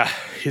 Yeah,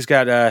 he's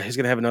gonna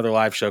have another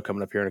live show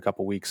coming up here in a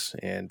couple weeks,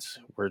 and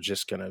we're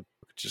just gonna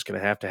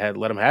have to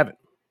let him have it.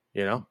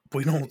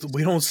 We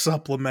don't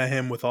supplement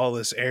him with all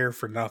this air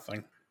for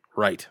nothing.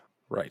 Right.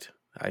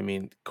 I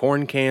mean,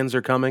 corn cans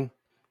are coming.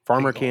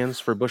 Farmer cans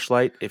for Busch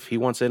Light. If he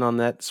wants in on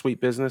that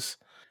sweet business,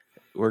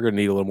 we're going to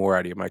need a little more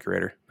out of you,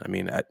 Microrator. I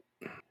mean, I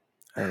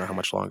don't know how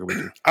much longer we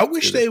can. I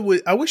wish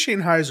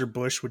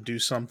Anheuser-Busch would do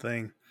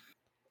something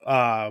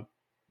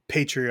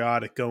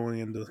patriotic going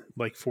into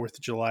like 4th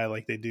of July,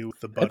 like they do with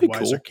the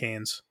Budweiser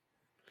cans.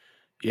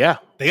 Yeah,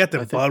 they got the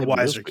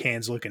Budweiser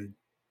cans looking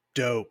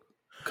dope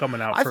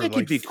coming out. I think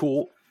it'd be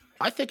cool.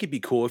 I think it'd be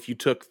cool if you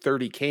took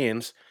 30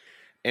 cans,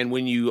 and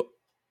when you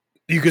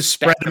could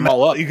spread them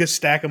all up. You could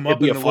stack them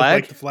up and look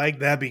like the flag.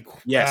 That'd be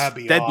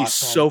that'd awesome. Be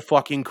so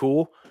fucking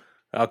cool.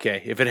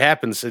 Okay, if it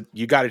happens,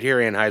 you got it here,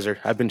 Anheuser.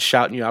 I've been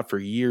shouting you out for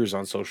years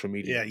on social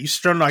media. Yeah, you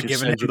still not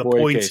giving him the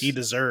points he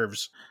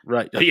deserves.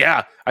 Right.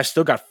 Yeah, I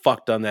still got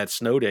fucked on that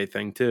snow day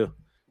thing, too.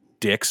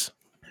 Dicks.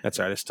 That's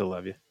all right, I still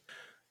love you.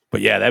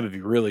 But yeah, that would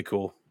be really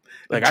cool.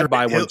 Like, I'd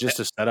buy one just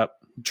to set up.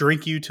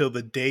 Drink you till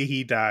the day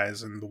he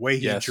dies, and the way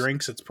he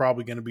drinks, it's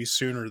probably going to be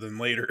sooner than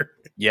later.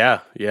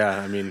 Yeah.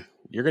 I mean,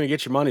 you're going to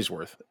get your money's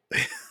worth.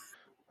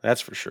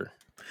 That's for sure.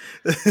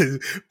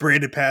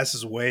 Brandon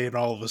passes away, and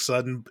all of a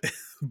sudden,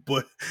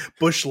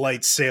 Busch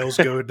Light sales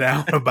go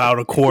down about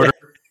a quarter.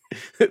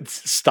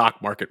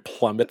 Stock market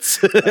plummets.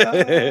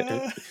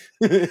 That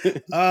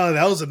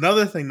was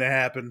another thing that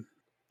happened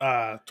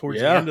towards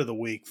the end of the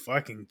week.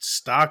 Fucking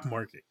stock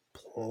market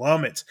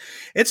plummets.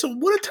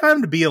 What a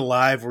time to be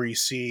alive, where you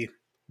see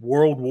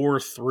World War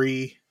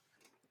III,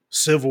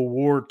 Civil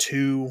War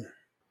II,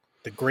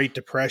 the Great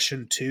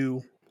Depression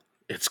II.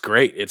 It's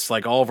great. It's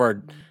like all of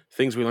our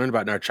things we learned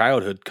about in our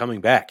childhood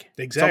coming back.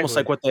 Exactly. It's almost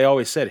like what they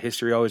always said.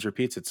 History always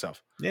repeats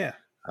itself. Yeah.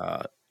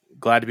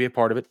 Glad to be a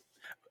part of it.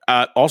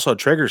 Also,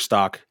 Traeger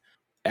stock,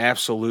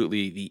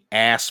 absolutely the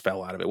ass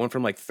fell out of it. Went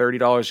from like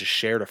 $30 a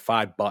share to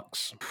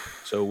 $5.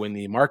 So when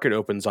the market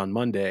opens on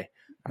Monday,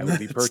 I will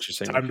be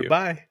purchasing. Time to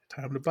buy.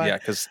 Yeah,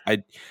 because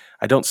I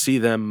don't see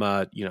them,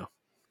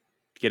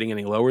 getting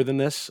any lower than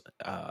this.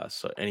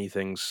 So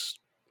anything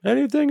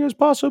is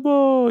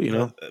possible.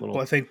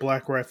 I think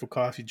Black Rifle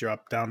Coffee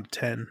dropped down to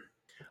 10.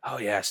 Oh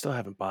yeah, I still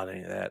haven't bought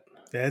any of that.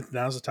 Yeah,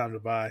 now's the time to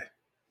buy.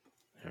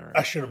 All right,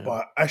 I should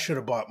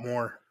have bought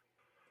more.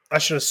 I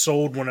should have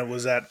sold when it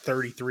was at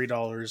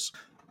 $33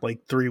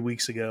 like 3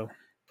 weeks ago,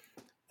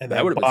 and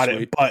then bought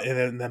it,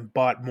 and then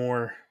bought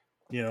more.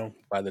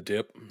 By the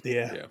dip.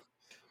 Yeah.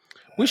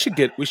 We should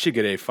get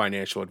a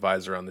financial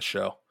advisor on the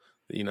show.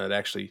 That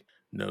actually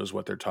knows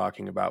what they're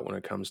talking about when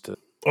it comes to.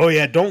 Oh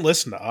yeah, don't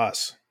listen to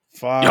us.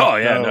 Fuck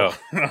no.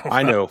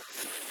 I know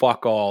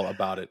fuck all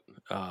about it.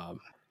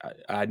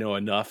 I know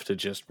enough to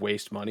just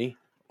waste money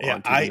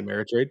on TD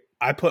Ameritrade.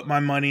 I put my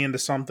money into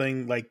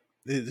something like,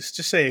 let's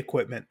just say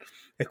equipment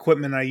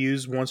I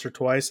use once or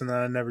twice and then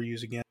I never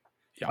use again.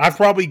 Yeah. I've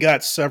probably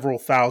got several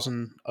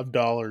thousand of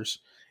dollars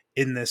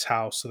in this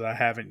house that I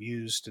haven't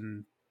used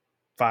in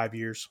 5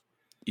 years.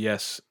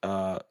 Yes.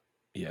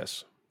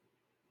 Yes.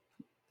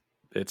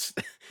 It's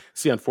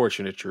the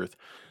unfortunate truth.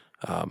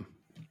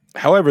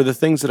 However, the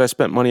things that I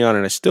spent money on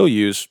and I still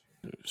use,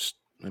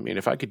 I mean,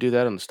 if I could do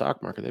that on the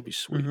stock market, that'd be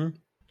sweet. Mm-hmm.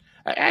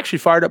 I actually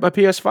fired up my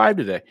PS5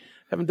 today.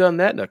 Haven't done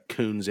that in a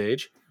coon's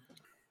age.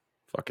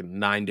 fucking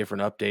 9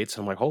 different updates.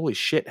 I'm like, holy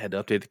shit, had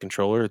to update the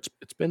controller.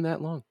 It's been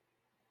that long.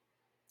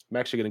 I'm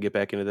actually going to get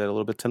back into that a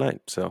little bit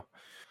tonight. So,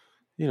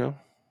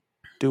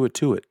 do it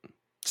to it.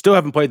 Still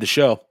haven't played the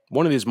show.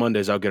 One of these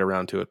Mondays I'll get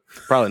around to it.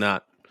 Probably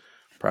not.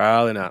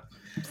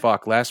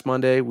 Fuck. Last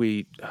Monday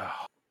we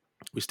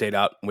stayed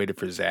out and waited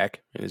for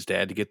Zach and his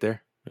dad to get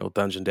there, the old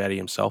Dungeon Daddy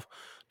himself,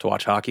 to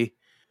watch hockey.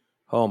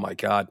 Oh my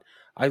God.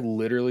 I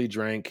literally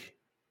drank,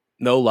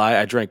 no lie,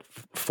 I drank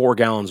 4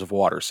 gallons of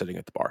water sitting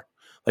at the bar.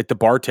 Like the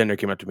bartender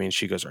came up to me and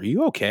she goes, "Are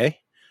you okay?"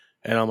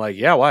 And I'm like,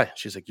 "Yeah, why?"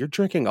 She's like, "You're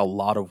drinking a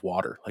lot of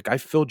water. Like I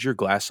filled your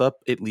glass up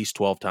at least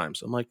 12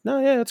 times. I'm like, "No,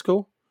 yeah, that's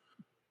cool.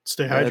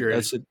 Stay hydrated.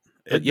 That's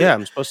it. Yeah,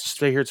 I'm supposed to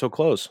stay here till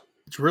close."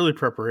 It's really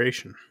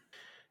preparation.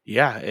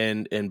 Yeah,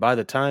 and by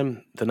the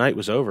time the night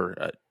was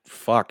over,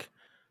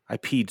 I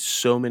peed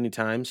so many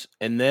times.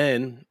 And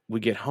then we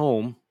get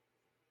home,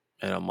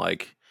 and I'm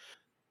like,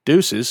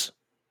 "Deuces."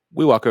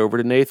 We walk over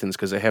to Nathan's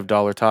because they have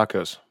dollar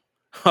tacos.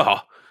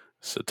 Oh,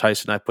 so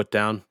Tyson and I put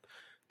down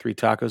 3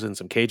 tacos and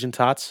some Cajun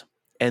tots.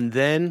 And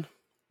then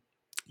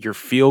your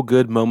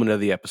feel-good moment of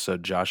the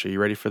episode, Josh. Are you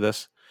ready for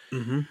this?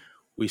 Mm-hmm.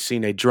 We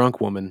seen a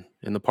drunk woman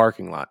in the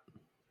parking lot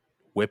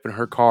whipping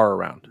her car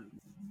around.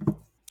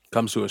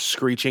 Comes to a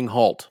screeching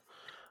halt,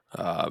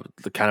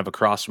 kind of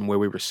across from where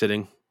we were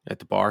sitting at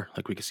the bar,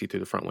 like we could see through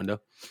the front window.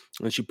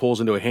 And she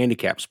pulls into a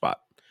handicap spot,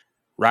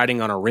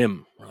 riding on a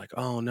rim. We're like,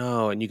 oh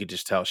no. And you could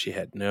just tell she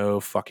had no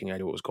fucking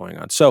idea what was going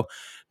on. So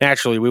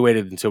naturally, we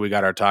waited until we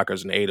got our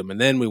tacos and ate them. And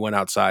then we went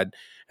outside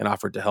and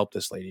offered to help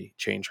this lady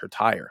change her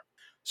tire.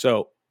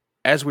 So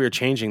as we were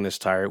changing this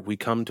tire, we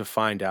come to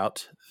find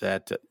out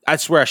that I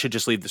swear I should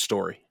just leave the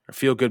story. A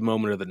feel-good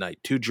moment of the night.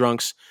 2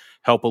 drunks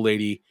help a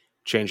lady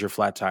change her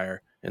flat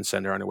tire and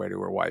send her on her way to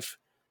her wife.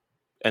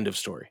 End of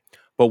story.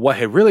 But what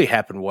had really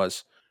happened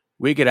was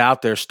we get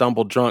out there,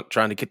 stumbled drunk,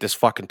 trying to get this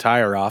fucking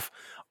tire off.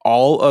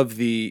 All of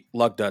the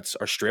lug nuts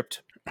are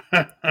stripped.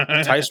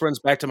 Tice runs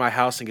back to my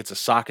house and gets a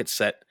socket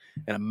set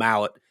and a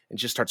mallet and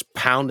just starts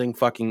pounding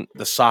fucking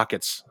the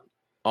sockets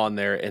on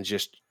there and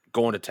just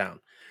going to town.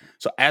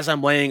 So as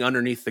I'm laying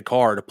underneath the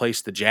car to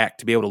place the jack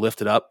to be able to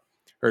lift it up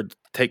or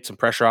take some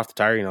pressure off the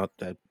tire,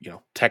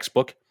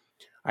 textbook,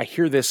 I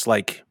hear this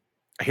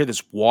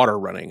water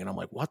running and I'm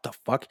like, what the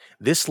fuck?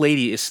 This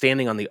lady is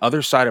standing on the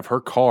other side of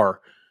her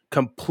car,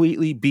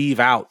 completely beeve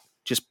out,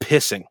 just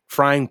pissing,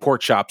 frying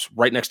pork chops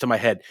right next to my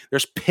head.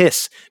 There's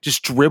piss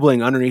just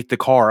dribbling underneath the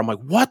car. I'm like,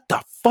 what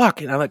the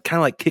fuck? And I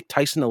kind of kick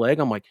Tyson in the leg.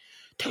 I'm like,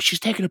 dude, she's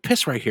taking a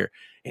piss right here.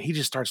 And he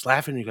just starts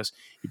laughing and he goes,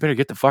 "You better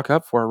get the fuck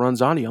up before it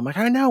runs on you." I'm like,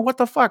 I know, what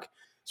the fuck?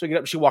 So I get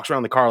up, she walks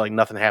around the car like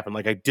nothing happened.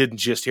 Like I didn't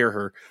just hear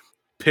her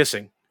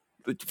pissing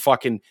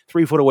fucking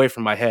 3 foot away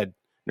from my head.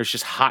 There's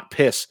just hot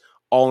piss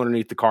all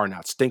underneath the car now.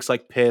 It stinks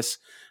like piss.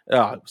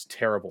 Oh, it was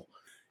terrible.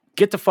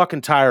 Get the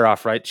fucking tire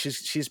off, right?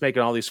 She's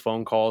making all these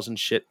phone calls and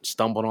shit,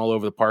 stumbling all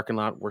over the parking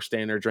lot. We're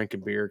standing there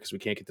drinking beer because we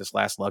can't get this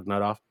last lug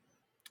nut off.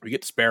 We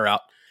get the spare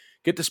out,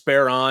 get the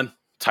spare on,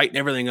 tighten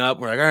everything up.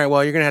 We're like, all right,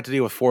 well, you're going to have to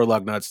deal with 4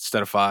 lug nuts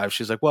instead of 5.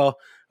 She's like, well,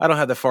 I don't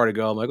have that far to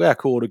go. I'm like, yeah,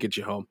 cool, to get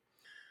you home.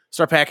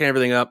 Start packing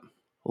everything up,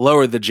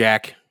 lower the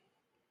jack,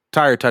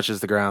 tire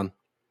touches the ground.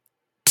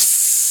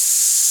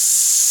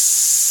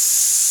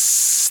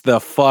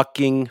 The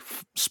fucking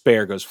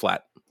spare goes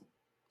flat.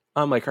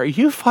 I'm like, are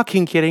you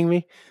fucking kidding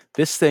me?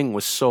 This thing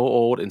was so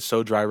old and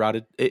so dry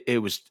rotted.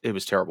 It was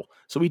terrible.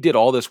 So we did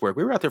all this work.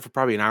 We were out there for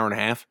probably an hour and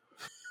a half,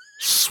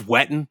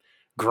 sweating,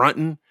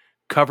 grunting,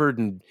 covered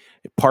in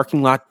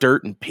parking lot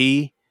dirt and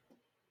pee,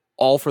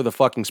 all for the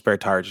fucking spare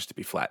tire just to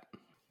be flat.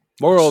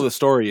 Moral of the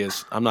story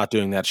is I'm not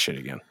doing that shit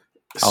again.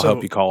 I'll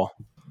help you call.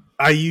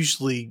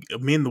 Me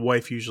and the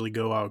wife usually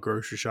go out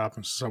grocery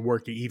shopping. Since I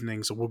work at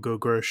evenings, so we'll go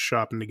grocery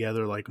shopping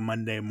together like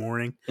Monday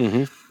morning.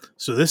 Mm-hmm.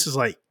 So this is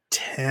like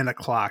 10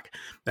 o'clock.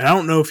 And I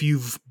don't know if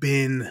you've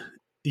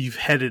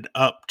headed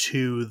up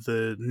to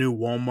the new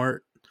Walmart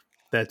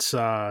that's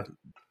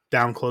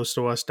down close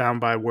to us, down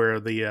by where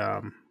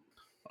the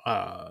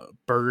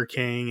Burger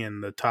King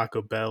and the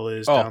Taco Bell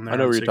is down there. I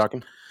know where you're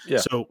talking. Yeah.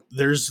 So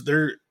there's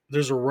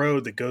a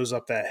road that goes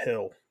up that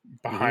hill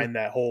behind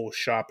that whole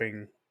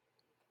shopping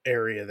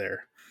area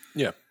there.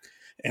 Yeah.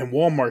 And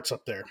Walmart's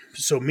up there.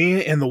 So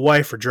me and the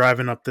wife are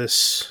driving up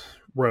this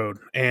road,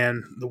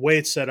 and the way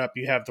it's set up,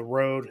 you have the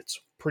road, it's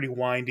pretty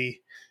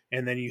windy,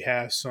 and then you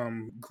have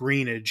some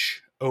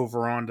greenage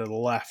over onto the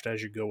left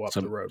as you go up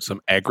the road.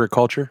 Some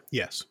agriculture?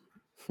 Yes.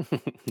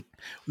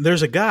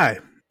 There's a guy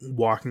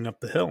walking up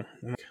the hill.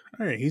 All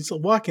right, he's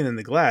walking in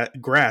the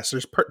grass.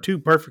 There's 2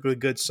 perfectly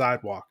good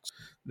sidewalks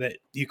that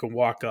you can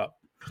walk up.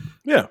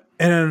 Yeah.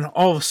 And then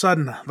all of a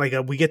sudden, like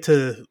we get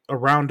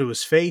around to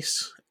his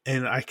face,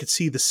 and I could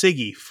see the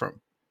ciggy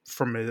from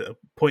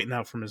pointing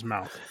out from his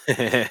mouth.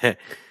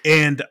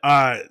 And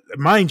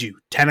mind you,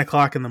 10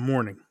 o'clock in the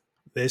morning,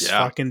 this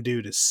fucking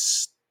dude is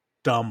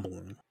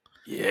stumbling.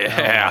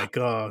 Yeah. Like,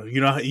 you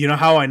know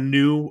how I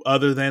knew,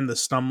 other than the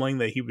stumbling,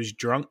 that he was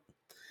drunk?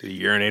 Did he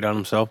urinate on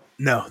himself?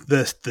 No,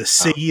 the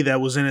ciggy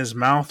that was in his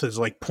mouth is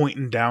like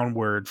pointing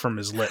downward from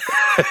his lip.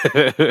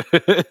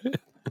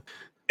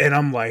 And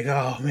I'm like,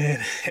 oh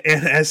man.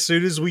 And as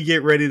soon as we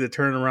get ready to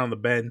turn around the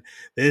bend,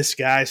 this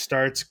guy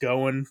starts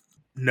going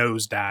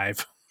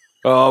nosedive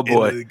Oh into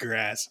boy. the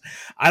grass.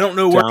 I don't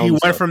know where he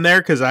went from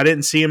there because I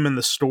didn't see him in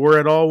the store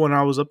at all when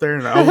I was up there.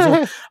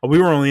 And we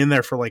were only in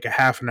there for like a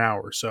half an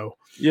hour. So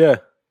yeah.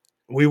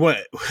 We went.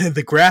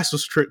 The grass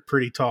was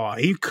pretty tall.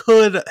 He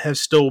could have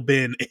still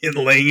been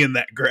laying in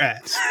that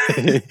grass.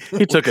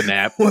 He took a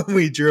nap when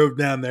we drove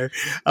down there.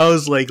 I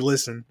was like,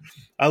 "Listen,"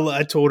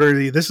 I told her,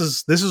 "This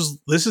is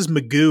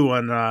Magoo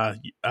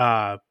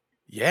on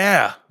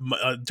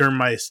during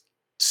my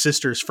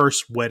sister's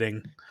first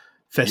wedding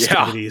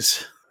festivities."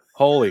 Yeah.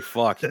 Holy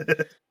fuck,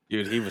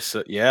 dude! He was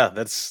so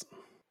he's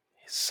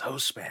so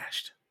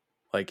smashed.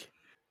 Like,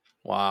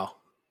 wow,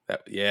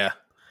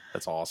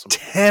 that's awesome.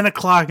 10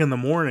 o'clock in the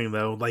morning,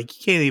 though. Like,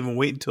 you can't even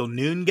wait until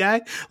noon, guy.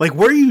 Like,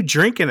 where are you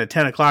drinking at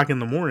 10 o'clock in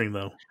the morning,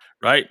 though?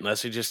 Right,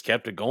 unless he just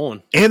kept it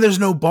going. And there's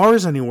no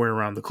bars anywhere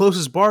around. The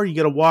closest bar, you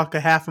got to walk a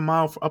half a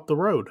mile up the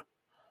road.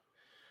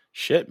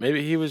 Shit,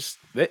 maybe he was...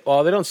 they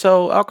don't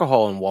sell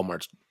alcohol in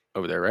Walmarts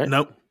over there, right?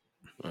 Nope.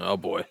 Oh,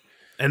 boy.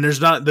 And there's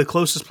not... The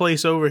closest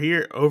place over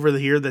here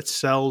that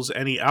sells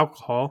any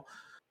alcohol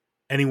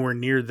anywhere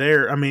near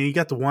there. I mean, you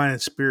got the wine and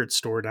spirit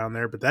store down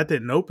there, but that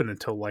didn't open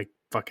until, like,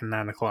 fucking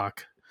 9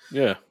 o'clock.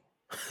 Yeah.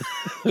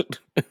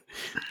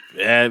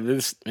 Yeah,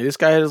 this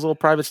guy had his little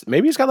private...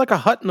 Maybe he's got, like, a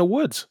hut in the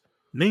woods.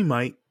 He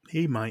might.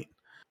 He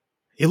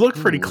looked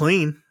pretty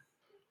clean.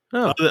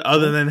 Oh.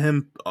 Other than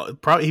him,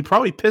 he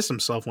probably pissed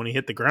himself when he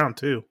hit the ground,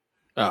 too.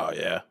 Oh,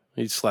 yeah.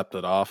 He slept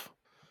it off.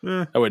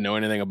 Eh. I wouldn't know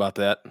anything about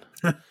that.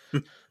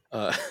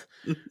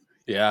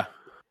 Yeah.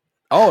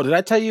 Oh, did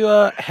I tell you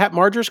Hat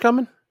Marger's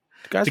coming?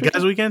 The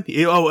guys' weekend?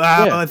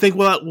 I think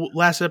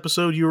last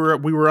episode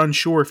we were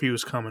unsure if he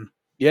was coming.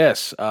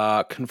 Yes,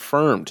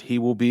 confirmed. He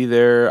will be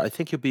there. I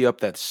think he'll be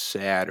up that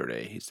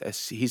Saturday. I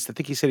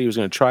think he said he was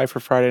going to try for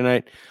Friday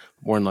night,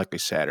 more than likely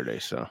Saturday.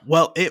 So,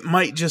 well, it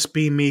might just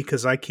be me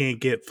because I can't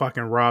get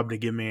fucking Rob to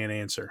give me an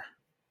answer.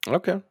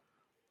 Okay.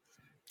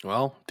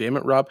 Well, damn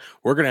it, Rob.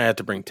 We're going to have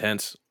to bring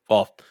tents.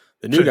 Well,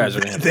 the new guys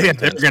are going to have to bring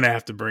tents. They're going to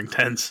have to bring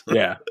tents.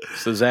 Yeah.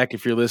 So, Zach,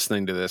 if you're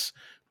listening to this,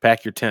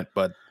 pack your tent,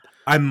 bud.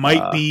 I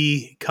might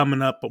be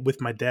coming up with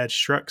my dad's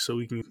truck so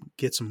we can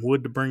get some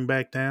wood to bring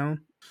back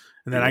down.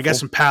 And then I got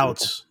some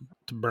pallets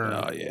to burn.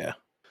 Oh,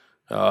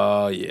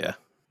 yeah.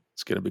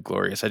 It's going to be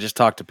glorious. I just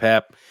talked to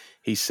Pap.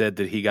 He said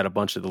that he got a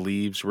bunch of the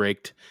leaves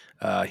raked.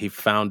 He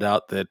found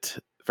out that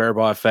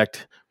Faribault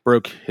Effect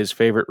broke his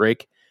favorite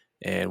rake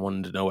and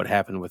wanted to know what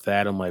happened with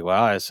that. I'm like,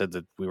 wow. I said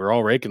that we were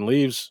all raking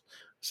leaves.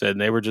 Said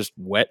they were just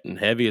wet and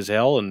heavy as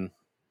hell, and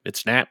it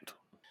snapped.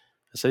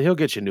 I said, he'll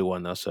get you a new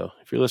one, though. So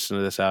if you're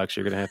listening to this, Alex,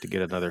 you're going to have to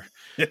get another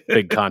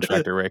big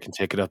contractor rake and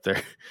take it up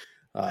there.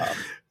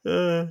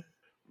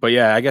 But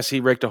yeah, I guess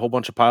he raked a whole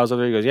bunch of piles up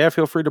there. He goes, yeah,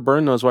 feel free to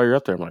burn those while you're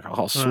up there. I'm like,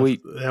 oh,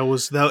 sweet.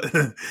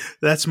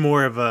 That's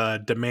more of a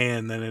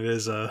demand than it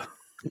is a...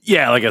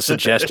 Yeah, like a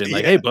suggestion.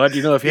 Like, hey, bud,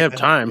 if you have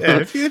time. Yeah,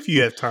 if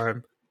you have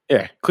time.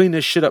 Yeah, clean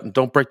this shit up and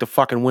don't break the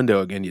fucking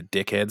window again, you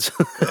dickheads.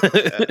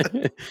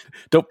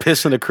 Don't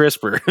piss in the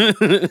crisper.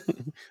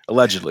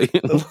 Allegedly.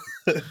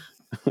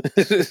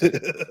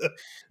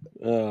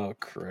 Oh,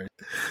 Christ.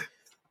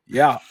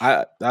 Yeah,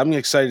 I'm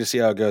excited to see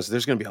how it goes.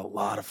 There's going to be a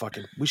lot of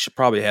fucking... We should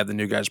probably have the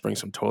new guys bring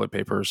some toilet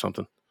paper or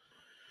something.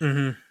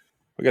 Mm-hmm.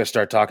 We got to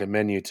start talking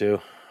menu,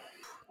 too.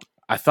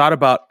 I thought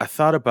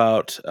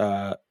about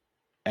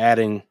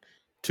adding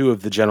two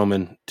of the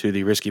gentlemen to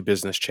the Risky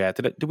Business chat.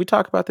 Did we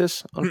talk about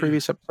this on a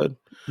previous episode?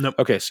 Nope.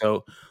 Okay,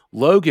 so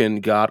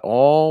Logan got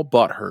all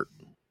butthurt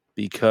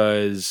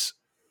because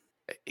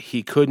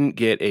he couldn't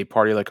get a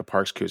Party Like a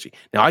Parks koozie.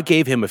 Now, I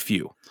gave him a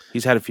few.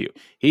 He's had a few.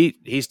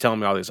 He's telling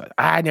me all these, like,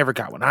 I never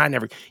got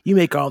one. You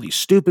make all these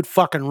stupid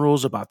fucking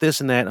rules about this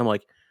and that. And I'm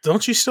like,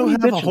 don't you still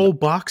have a whole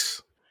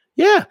box?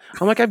 Yeah.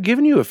 I'm like, I've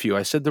given you a few.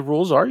 I said, the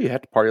rules are you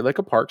have to Party Like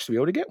a Parks to be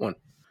able to get one.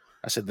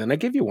 I said, then I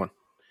give you one.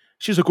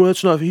 She's like, well,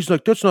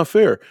 that's not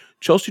fair.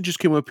 Chelsea just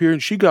came up here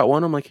and she got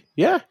one. I'm like,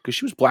 yeah, because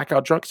she was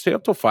blackout drunk, stayed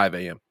up till 5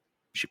 a.m.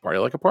 She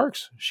partied like a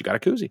Parks. She got a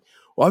koozie.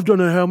 Well, I've done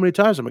it how many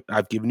times? I'm like,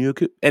 I've given you a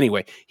koozie.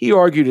 Anyway, he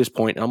argued his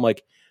point, and I'm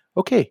like,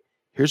 okay,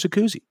 here's a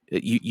koozie.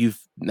 You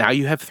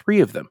have 3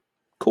 of them.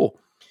 Cool.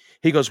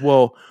 He goes,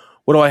 well,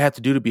 what do I have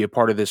to do to be a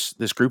part of this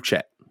group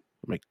chat?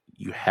 I'm like,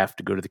 you have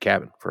to go to the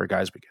cabin for a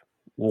guys' weekend.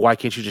 Well, why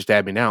can't you just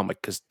add me now? I'm like,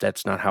 because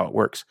that's not how it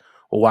works.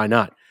 Well, why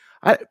not?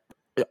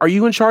 Are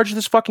you in charge of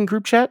this fucking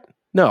group chat?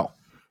 No.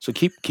 So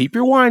keep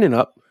your whining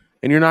up,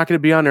 and you're not going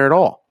to be on there at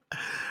all.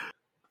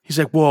 He's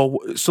like, well,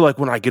 so like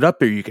when I get up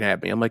there, you can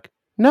add me. I'm like,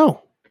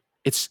 no,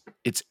 it's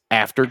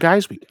after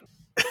guys' weekend.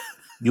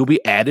 You'll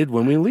be added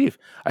when we leave.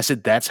 I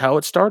said, that's how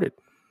it started.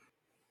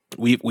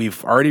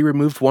 We've already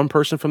removed one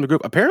person from the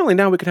group. Apparently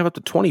now we can have up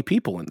to 20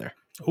 people in there.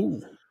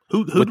 Ooh.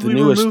 Who do we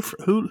remove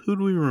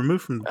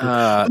from the group?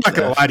 I'm not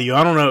gonna lie to you.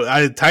 I don't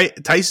know.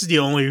 Tice is the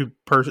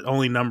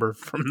only number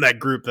from that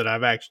group that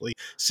I've actually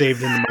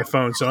saved into my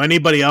phone. So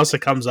anybody else that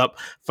comes up,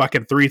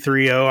 fucking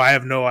 330, I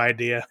have no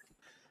idea.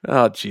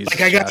 Oh Jesus! Like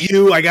I got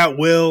you, I got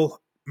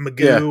Will,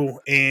 Magoo,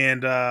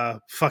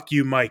 and fuck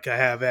you, Mike. I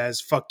have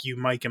as fuck you,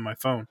 Mike in my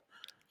phone.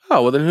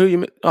 Oh, well, then who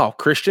you? Oh,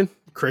 Christian.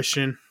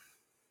 Christian.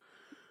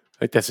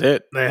 Like that's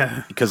it.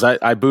 Yeah. Because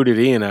I booted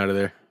Ian out of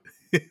there.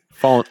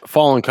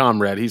 Fallen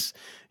comrade.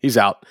 He's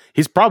out.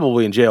 He's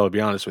probably in jail, to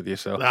be honest with you.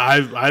 So I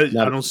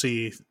don't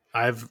see.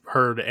 I've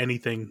heard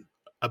anything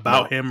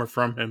about him or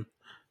from him.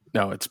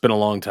 No, it's been a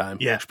long time.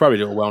 Yeah. Should probably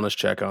do a wellness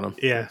check on him.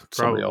 Yeah,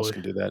 Somebody probably. else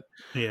can do that.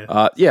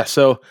 Yeah.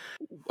 So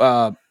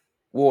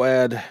we'll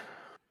add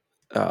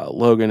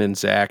Logan and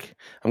Zach.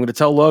 I'm going to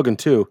tell Logan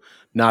too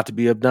not to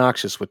be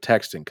obnoxious with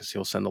texting because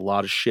he'll send a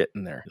lot of shit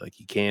in there. Like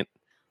you can't.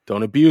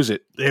 Don't abuse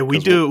it. Yeah, we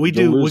do. We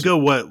go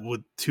what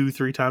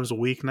 2-3 times a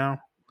week now.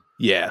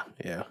 Yeah.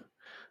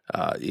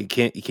 You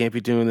can't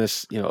be doing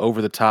this,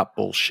 over the top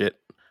bullshit.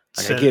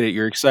 Like, I get it.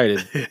 You're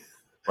excited,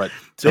 but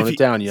tone it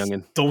down,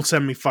 youngin. Don't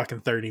send me fucking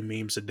 30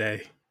 memes a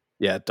day.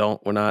 Yeah,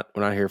 don't. We're not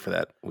here for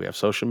that. We have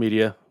social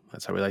media.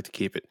 That's how we like to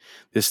keep it.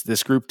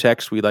 This group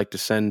text, we like to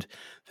send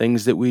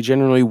things that we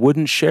generally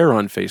wouldn't share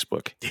on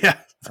Facebook. Yeah,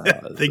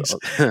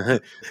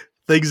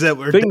 things that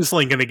were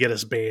definitely going to get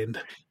us banned.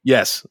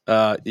 Yes.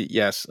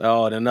 Yes.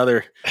 Oh, and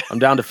I'm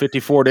down to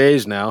 54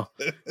 days now.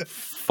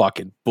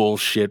 Fucking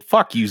bullshit.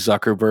 Fuck you,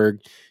 Zuckerberg,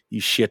 you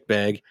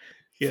shitbag.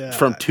 Yeah.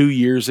 From 2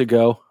 years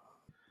ago.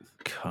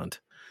 Cunt.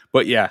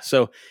 But yeah,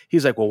 so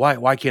he's like, well,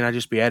 why can't I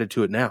just be added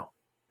to it now?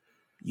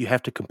 You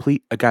have to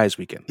complete a guys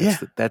weekend.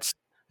 That's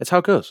how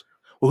it goes.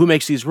 Well, who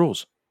makes these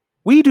rules?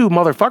 We do,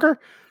 motherfucker.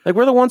 Like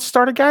we're the ones that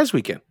started guys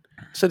weekend.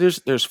 So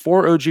there's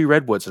 4 OG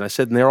Redwoods, and I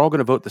said, and they're all going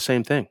to vote the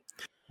same thing.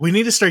 We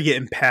need to start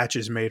getting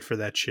patches made for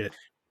that shit.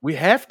 We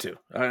have to.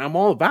 I'm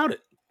all about it.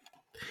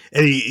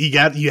 And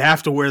you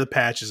have to wear the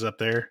patches up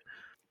there.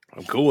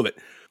 I'm cool with it.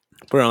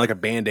 Put it on like a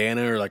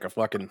bandana or like a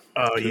fucking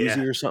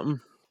koozie or something.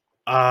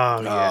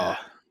 Oh yeah,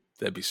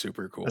 that'd be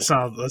super cool.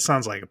 That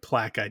sounds like a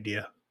plaque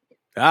idea.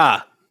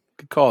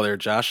 Good call there,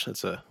 Josh.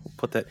 We'll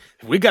put that.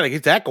 We got to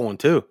get that going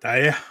too.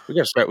 Yeah, we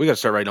got to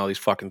start writing all these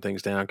fucking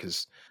things down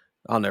because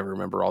I'll never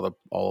remember all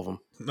of them.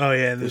 Oh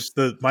yeah,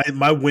 and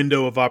my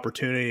window of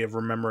opportunity of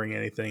remembering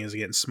anything is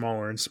getting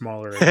smaller and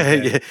smaller.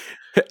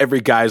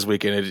 Every guys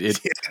weekend,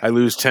 I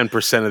lose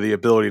 10% of the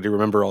ability to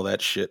remember all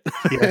that shit.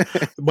 Yeah,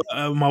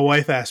 but, my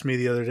wife asked me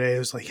the other day. It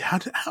was like, how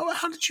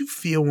did you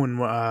feel when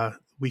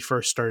we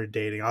first started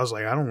dating? I was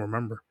like, I don't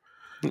remember.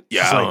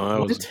 Yeah, I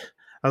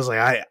was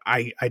like,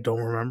 I don't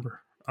remember.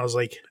 I was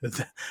like,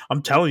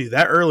 I'm telling you,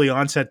 that early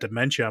onset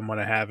dementia I'm going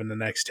to have in the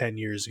next 10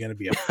 years is going to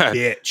be a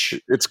bitch.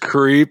 It's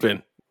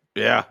creeping.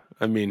 Yeah,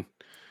 I mean,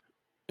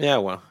 yeah,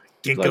 well.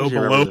 Ginkgo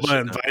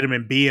biloba and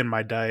vitamin B in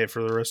my diet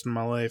for the rest of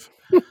my life.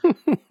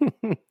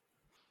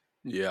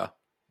 Yeah.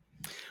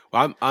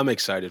 Well, I'm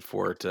excited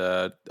for it.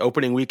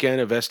 Opening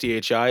weekend of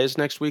SDHI is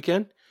next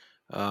weekend.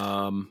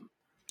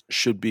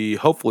 Should be,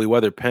 hopefully,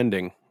 weather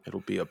pending.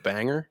 It'll be a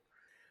banger.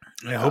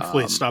 Yeah,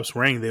 hopefully it stops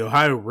raining. The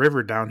Ohio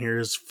River down here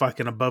is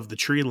fucking above the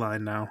tree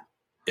line now.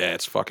 Yeah,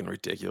 it's fucking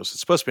ridiculous. It's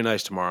supposed to be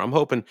nice tomorrow. I'm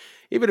hoping,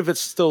 even if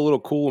it's still a little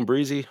cool and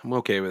breezy, I'm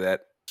okay with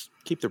that.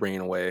 Keep the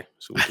rain away.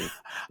 So we can,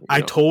 I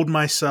told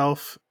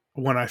myself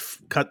when I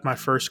cut my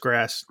first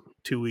grass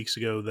 2 weeks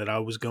ago that I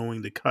was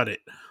going to cut it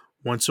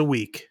once a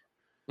week.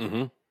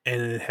 Mm-hmm.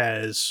 And it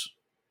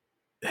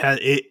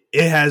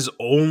has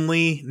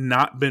only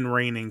not been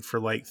raining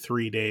for like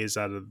 3 days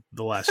out of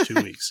the last 2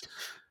 weeks.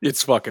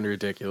 It's fucking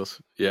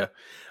ridiculous. Yeah.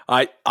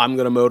 I'm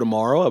going to mow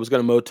tomorrow. I was going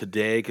to mow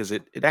today because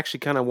it actually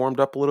kind of warmed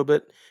up a little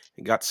bit.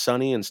 It got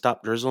sunny and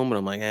stopped drizzling, but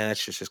I'm like,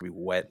 it's just going to be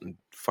wet and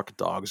fucking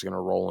dogs are going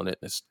to roll in it.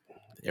 And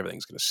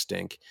everything's going to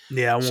stink.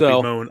 Yeah,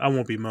 I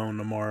won't be mowing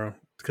tomorrow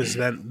because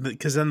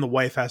then the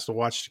wife has to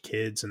watch the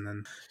kids, and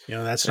then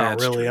that's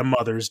not really a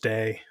Mother's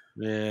Day.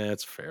 Yeah,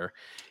 that's fair.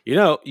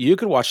 You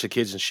could watch the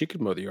kids and she could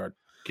mow the yard.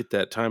 Get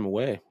that time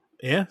away.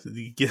 Yeah.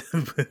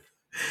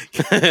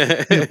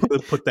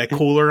 Put that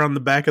cooler on the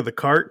back of the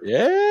cart.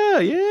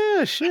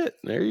 Yeah, shit.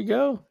 There you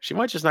go. She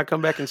might just not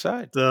come back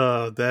inside.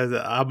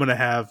 I'm gonna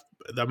have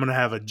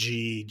a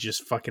G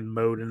just fucking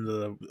mowed into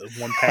the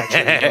one patch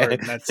of the yard,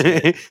 and that's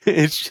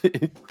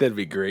it. That'd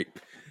be great.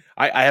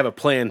 I have a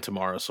plan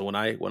tomorrow, so when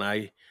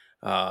I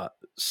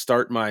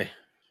start my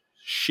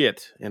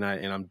shit and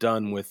I'm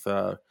done with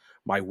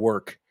my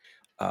work,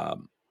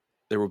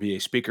 there will be a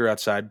speaker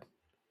outside,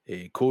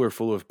 a cooler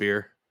full of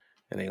beer,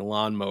 and a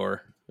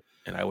lawnmower.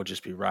 And I would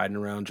just be riding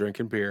around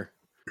drinking beer,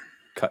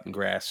 cutting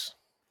grass,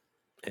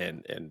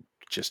 and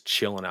just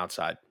chilling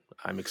outside.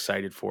 I'm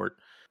excited for it.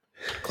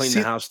 Cleaned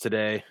the house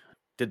today.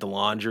 Did the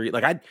laundry.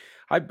 Like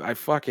I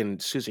fucking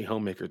Susie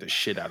Homemaker the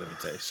shit out of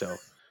the day. So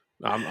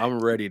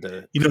I'm ready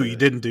to. You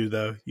didn't do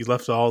though. You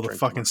left all the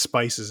fucking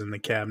spices in the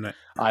cabinet.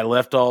 I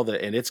left all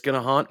and it's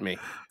gonna haunt me.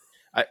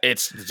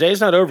 The day's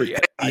not over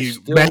yet.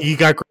 You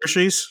got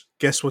groceries?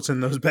 Guess what's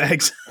in those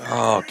bags?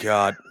 Oh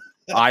God.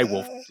 I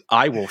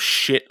will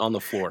shit on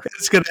the floor.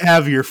 It's going to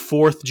have your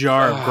 4th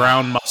jar of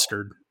ground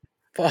mustard.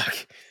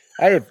 Fuck.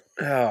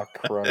 Oh,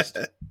 Christ.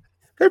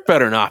 There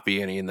better not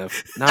be any in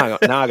the... Now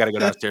I got to go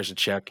downstairs and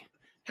check.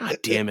 God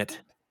damn it.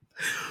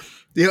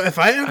 If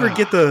I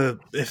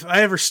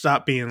ever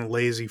stop being a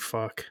lazy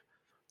fuck,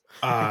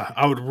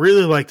 I would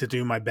really like to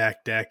do my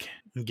back deck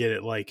and get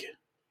it like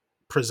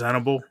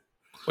presentable.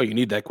 Well, you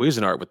need that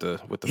Cuisinart with the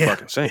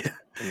fucking sink. Yeah.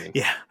 I mean,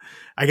 Yeah.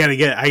 I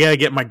gotta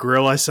get my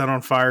grill I set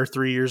on fire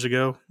 3 years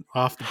ago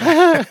off the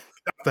back, off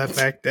that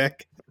back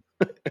deck.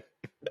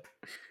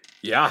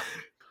 yeah.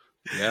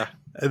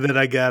 And then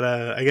I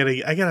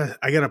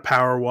gotta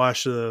power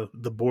wash the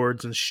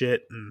boards and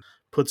shit and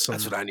put some.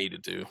 That's what I need to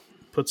do.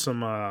 Put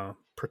some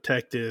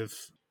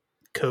protective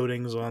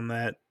coatings on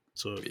that.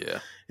 So Yeah,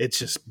 it's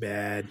just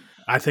bad.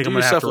 I think Do I'm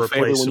gonna have yourself to a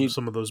favor replace when you-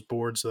 some of those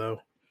boards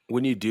though.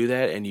 When you do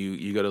that and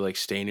you go to like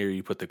stain it or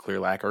you put the clear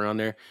lacquer on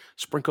there,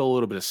 sprinkle a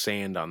little bit of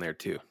sand on there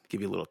too.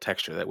 Give you a little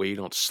texture. That way you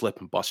don't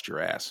slip and bust your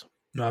ass.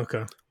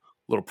 Okay.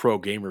 Little pro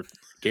gamer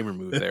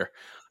move there.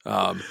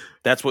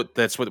 That's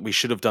what we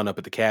should have done up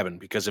at the cabin,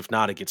 because if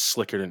not, it gets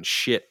slicker than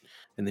shit,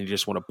 and then you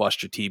just want to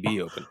bust your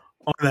TV open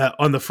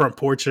On the front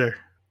porch there.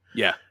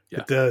 Yeah.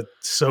 It's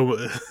such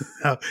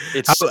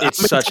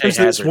a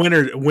hazard. This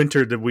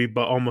winter did we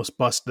almost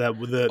bust that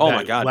with the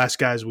my God. last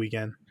guys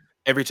weekend.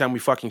 Every time we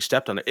fucking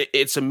stepped on it.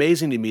 It's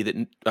amazing to me that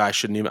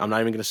I'm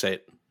not even going to say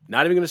it.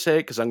 Not even going to say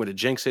it because I'm going to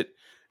jinx it,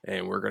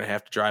 and we're going to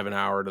have to drive an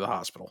hour to the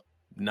hospital.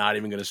 Not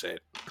even going to say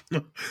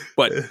it.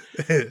 But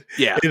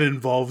yeah, it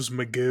involves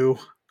Magoo.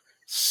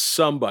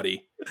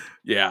 Somebody,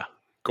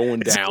 going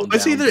down.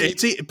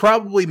 It's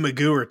probably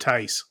Magoo or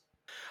Tice.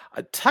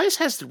 Tice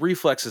has the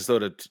reflexes though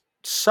to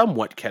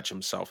somewhat catch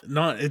himself.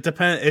 No, it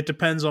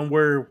depends on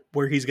where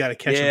he's got to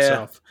catch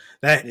himself.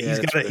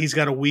 He's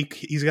got a weak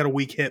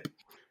hip.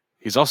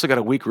 He's also got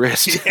a weak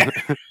wrist.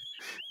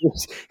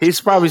 He's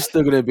probably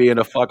still going to be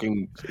in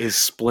his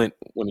splint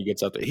when he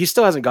gets up there. He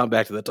still hasn't gone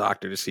back to the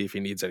doctor to see if he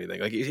needs anything.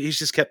 Like he's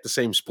just kept the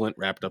same splint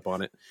wrapped up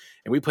on it.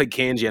 And we played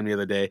Can Jam the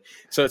other day,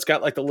 so it's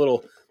got like the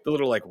little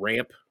like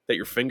ramp that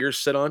your fingers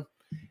sit on.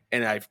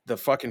 And the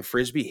fucking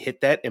frisbee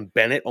hit that and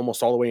bent it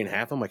almost all the way in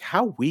half. I'm like,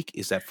 how weak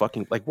is that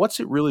fucking, like,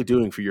 what's it really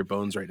doing for your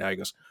bones right now? He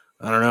goes,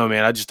 I don't know,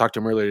 man. I just talked to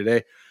him earlier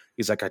today.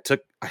 He's like, I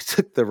took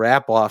the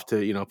wrap off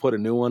to, put a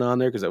new one on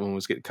there because that one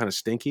was getting kind of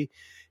stinky.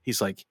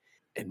 He's like,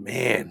 and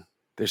man,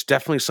 there's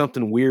definitely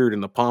something weird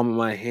in the palm of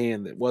my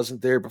hand that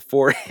wasn't there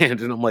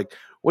beforehand. And I'm like,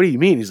 what do you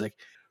mean? He's like,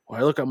 well,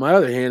 I look at my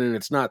other hand and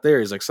it's not there.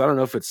 He's like, so I don't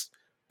know if it's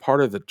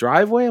part of the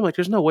driveway. I'm like,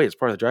 there's no way it's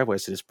part of the driveway. I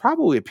said, it's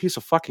probably a piece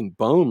of fucking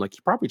bone. Like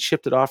you probably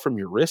chipped it off from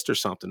your wrist or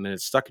something and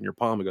it's stuck in your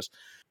palm. He goes,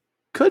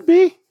 could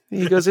be.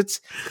 He goes, it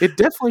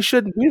definitely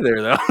shouldn't be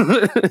there though.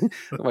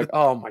 I'm like,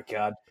 oh my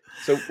God.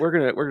 So we're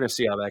gonna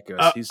see how that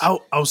goes. I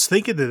was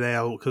thinking today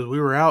because we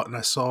were out and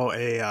I saw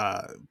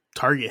a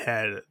Target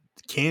had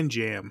Can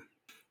Jam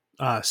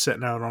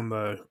sitting out on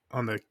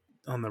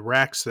the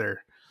racks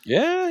there.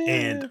 Yeah.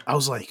 And I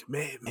was like,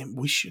 man,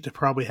 we should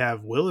probably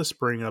have Willis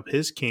bring up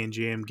his Can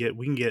Jam. We're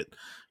gonna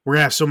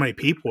have so many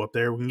people up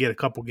there. We can get a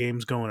couple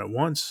games going at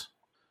once.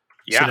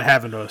 Instead of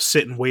having to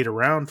sit and wait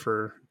around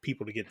for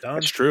people to get done.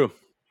 That's true.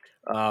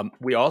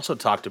 We also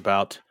talked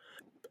about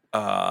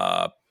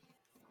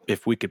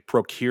if we could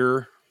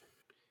procure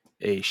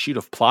a sheet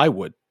of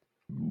plywood,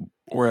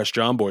 or ask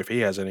John Boy if he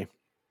has any,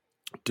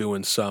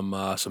 doing some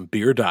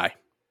beer dye.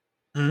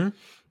 Mm-hmm.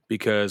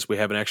 Because we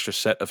have an extra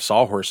set of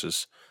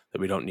sawhorses that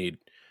we don't need,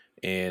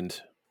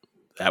 and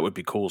that would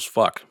be cool as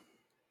fuck.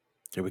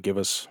 It would give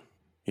us,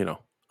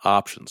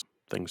 options,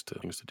 things to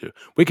do.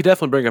 We could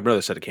definitely bring up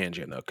another set of Can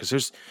Jam though, because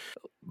there's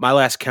my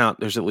last count.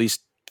 There's at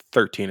least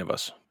 13 of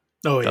us.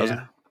 Oh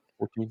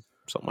 14,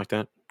 something like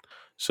that.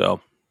 So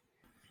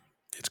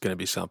it's gonna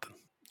be something.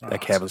 That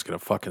cabin's gonna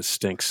fucking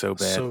stink so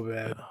bad. So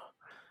bad. I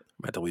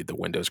might have to leave the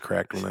windows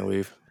cracked when I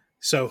leave.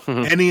 So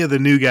any of the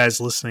new guys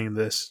listening to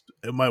this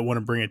might want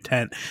to bring a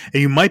tent,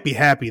 and you might be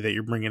happy that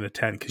you're bringing a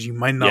tent because you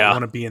might not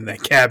want to be in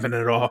that cabin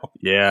at all.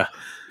 Yeah,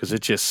 because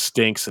it just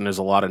stinks, and there's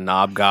a lot of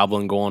knob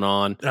gobbling going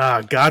on.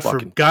 God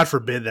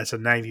forbid that's a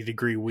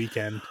 90-degree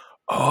weekend.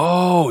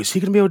 Oh, is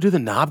he going to be able to do the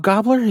knob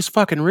gobbler? His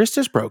fucking wrist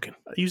is broken.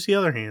 Use the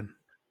other hand.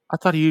 I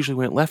thought he usually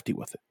went lefty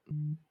with it.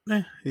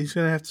 He's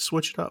going to have to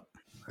switch it up.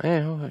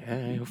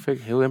 Yeah,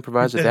 he'll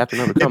improvise, adapt,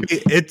 and overcome.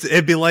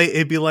 It'd be like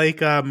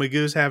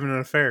Magoo's having an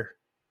affair.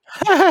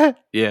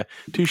 Yeah,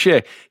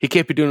 touche. He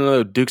can't be doing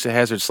another Dukes of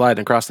Hazzard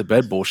sliding across the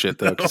bed bullshit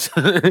though.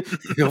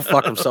 He'll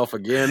fuck himself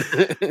again.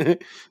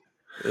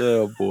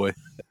 Oh boy,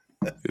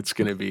 it's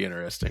gonna be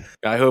interesting.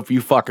 I hope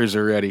you fuckers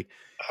are ready.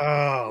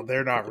 Oh,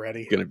 they're not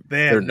ready.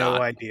 They have no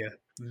idea.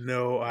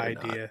 No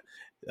idea.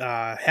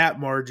 Hat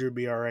Marge would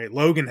be all right.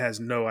 Logan has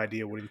no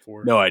idea what he's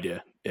for. No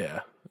idea. Yeah.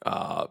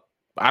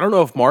 I don't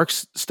know if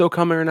Mark's still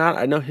coming or not.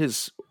 I know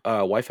his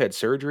wife had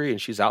surgery and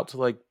she's out to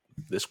like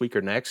this week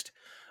or next.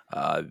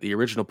 The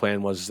original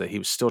plan was that he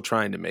was still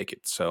trying to make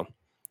it. So,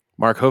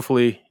 Mark,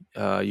 hopefully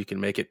you can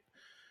make it.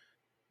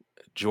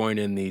 Join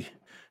in the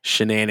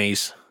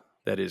shenanigans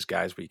that is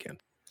Guys Weekend.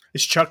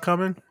 Is Chuck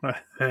coming?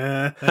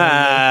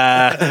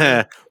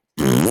 Yeah.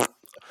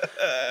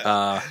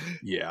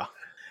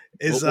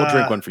 We'll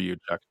drink one for you,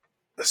 Chuck.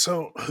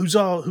 So who's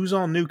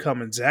all new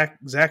coming?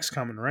 Zach's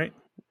coming, right?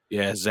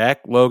 Yeah,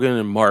 Zach, Logan,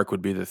 and Mark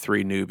would be the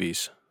three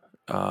newbies.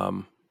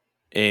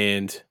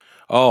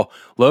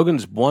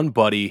 Logan's one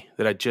buddy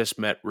that I just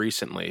met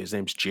recently. His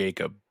name's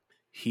Jacob.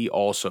 he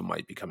also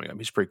might be coming up.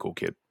 He's a pretty cool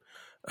kid.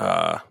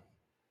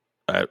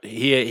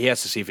 He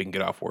has to see if he can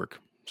get off work,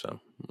 so I'm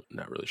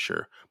not really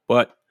sure.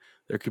 But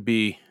there could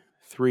be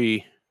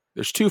 3.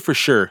 There's 2 for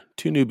sure.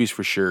 2 newbies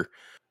for sure.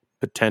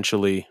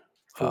 Potentially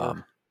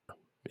 4.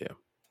 Yeah.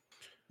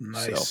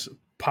 Nice. So,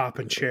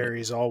 popping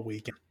cherries all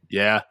weekend.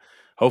 Yeah.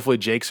 Hopefully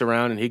Jake's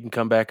around and he can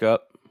come back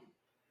up.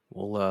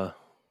 Well,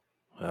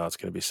 it's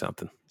going to be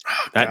something.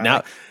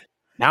 Oh,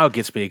 now it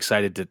gets me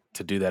excited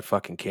to do that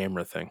fucking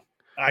camera thing.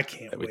 I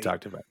can't wait. We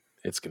talked about.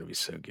 It's going to be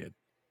so good.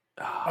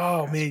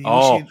 Oh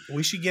man,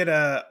 we should get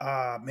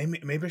a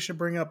maybe I should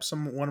bring up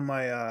one of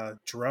my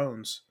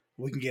drones.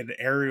 We can get an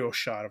aerial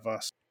shot of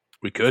us.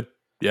 We could.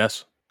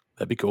 Yes.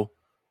 That'd be cool.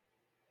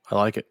 I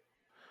like it.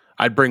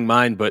 I'd bring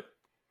mine, but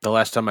the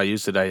last time I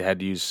used it, I had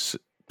to use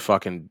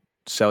fucking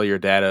cellular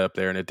data up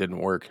there and it didn't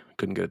work.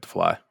 Couldn't get it to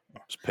fly. I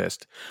was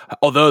pissed.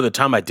 Although the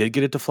time I did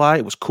get it to fly,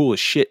 it was cool as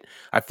shit.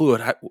 I flew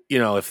it,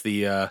 if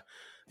the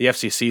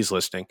FCC is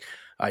listening,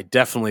 I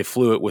definitely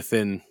flew it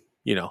within,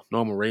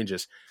 normal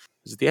ranges.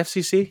 Is it the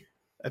FCC?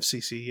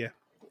 FCC, yeah.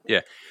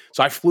 Yeah.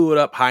 So I flew it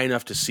up high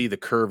enough to see the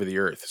curve of the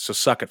earth. So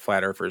suck it,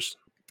 flat earthers,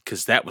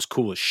 because that was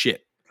cool as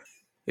shit.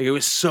 It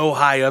was so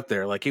high up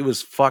there. Like, it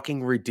was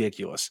fucking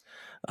ridiculous.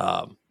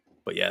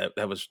 But yeah,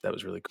 that was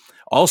really cool.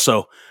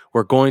 Also,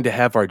 we're going to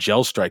have our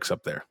gel strikes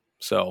up there.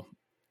 So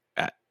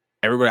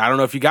everybody, I don't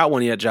know if you got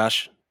one yet,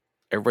 Josh.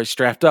 Everybody's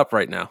strapped up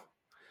right now.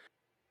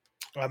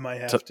 I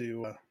might have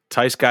to.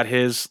 Tice got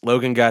his.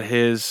 Logan got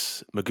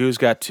his. Magoo's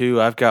got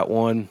 2. I've got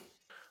 1.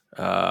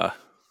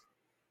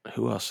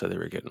 Who else said they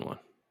were getting one?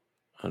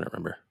 I don't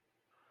remember.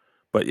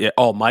 But yeah,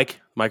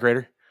 Mike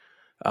Rader.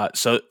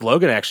 So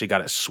Logan actually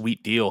got a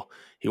sweet deal.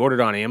 He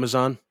ordered on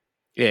Amazon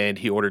and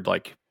he ordered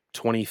like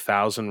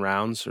 20,000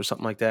 rounds or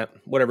something like that.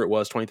 Whatever it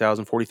was,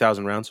 20,000,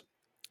 40,000 rounds.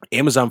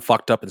 Amazon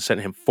fucked up and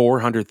sent him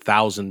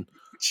 400,000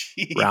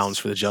 rounds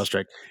for the gel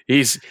strike.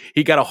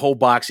 He got a whole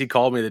box. He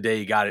called me the day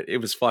he got it. It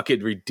was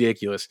fucking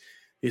ridiculous.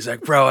 He's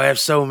like, bro, I have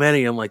so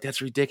many. I'm like, that's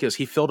ridiculous.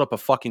 He filled up a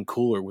fucking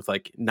cooler with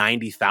like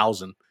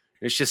 90,000.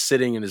 It's just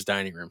sitting in his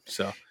dining room.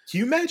 So, can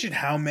you imagine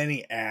how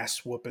many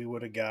ass whooping we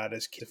would have got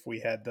as kids if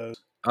we had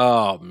those?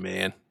 Oh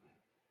man,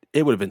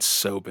 it would have been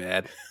so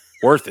bad.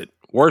 Worth it.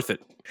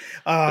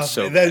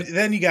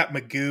 Then you got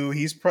Magoo.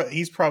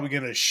 He's probably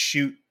gonna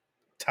shoot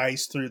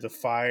Tice through the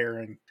fire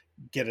and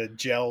get a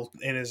gel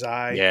in his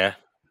eye. Yeah.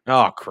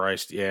 Oh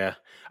Christ. Yeah.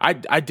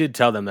 I did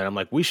tell them that. I'm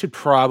like, we should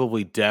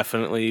probably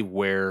definitely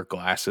wear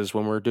glasses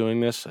when we're doing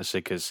this. I say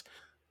because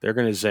they're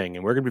gonna zing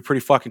and we're gonna be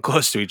pretty fucking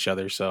close to each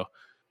other. So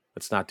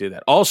let's not do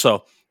that.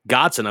 Also,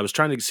 Godson, I was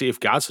trying to see if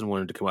Godson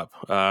wanted to come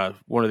up.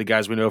 One of the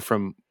guys we know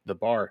from the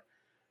bar.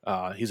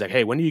 He's like,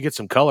 hey, when do you get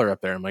some color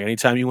up there? I'm like,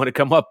 anytime you want to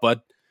come up,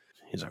 bud.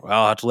 He's like,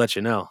 well, I'll have to let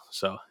you know.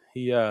 So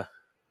he, one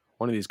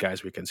of these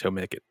guys weekends, he'll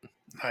make it.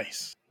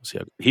 Nice.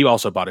 He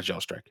also bought a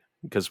gel strike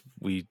because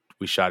we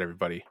shot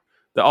everybody.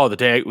 The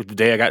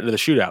day I got into the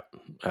shootout,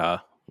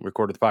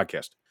 recorded the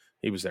podcast.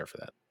 He was there for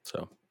that.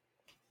 So,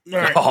 all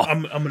right,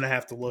 I'm gonna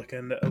have to look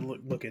into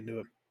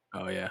it.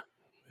 Oh yeah,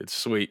 it's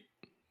sweet.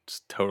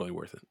 It's totally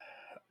worth it.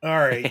 All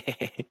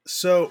right.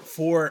 So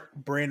for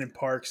Brandon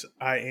Parks,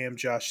 I am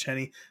Josh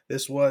Tenney.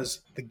 This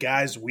was the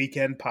Guys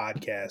Weekend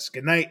Podcast.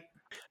 Good night.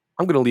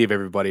 I'm going to leave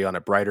everybody on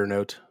a brighter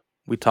note.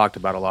 We talked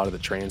about a lot of the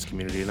trans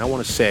community, and I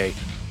want to say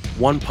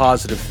one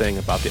positive thing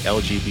about the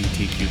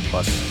LGBTQ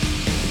plus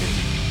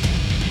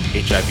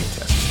community: HIV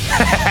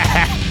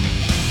tests.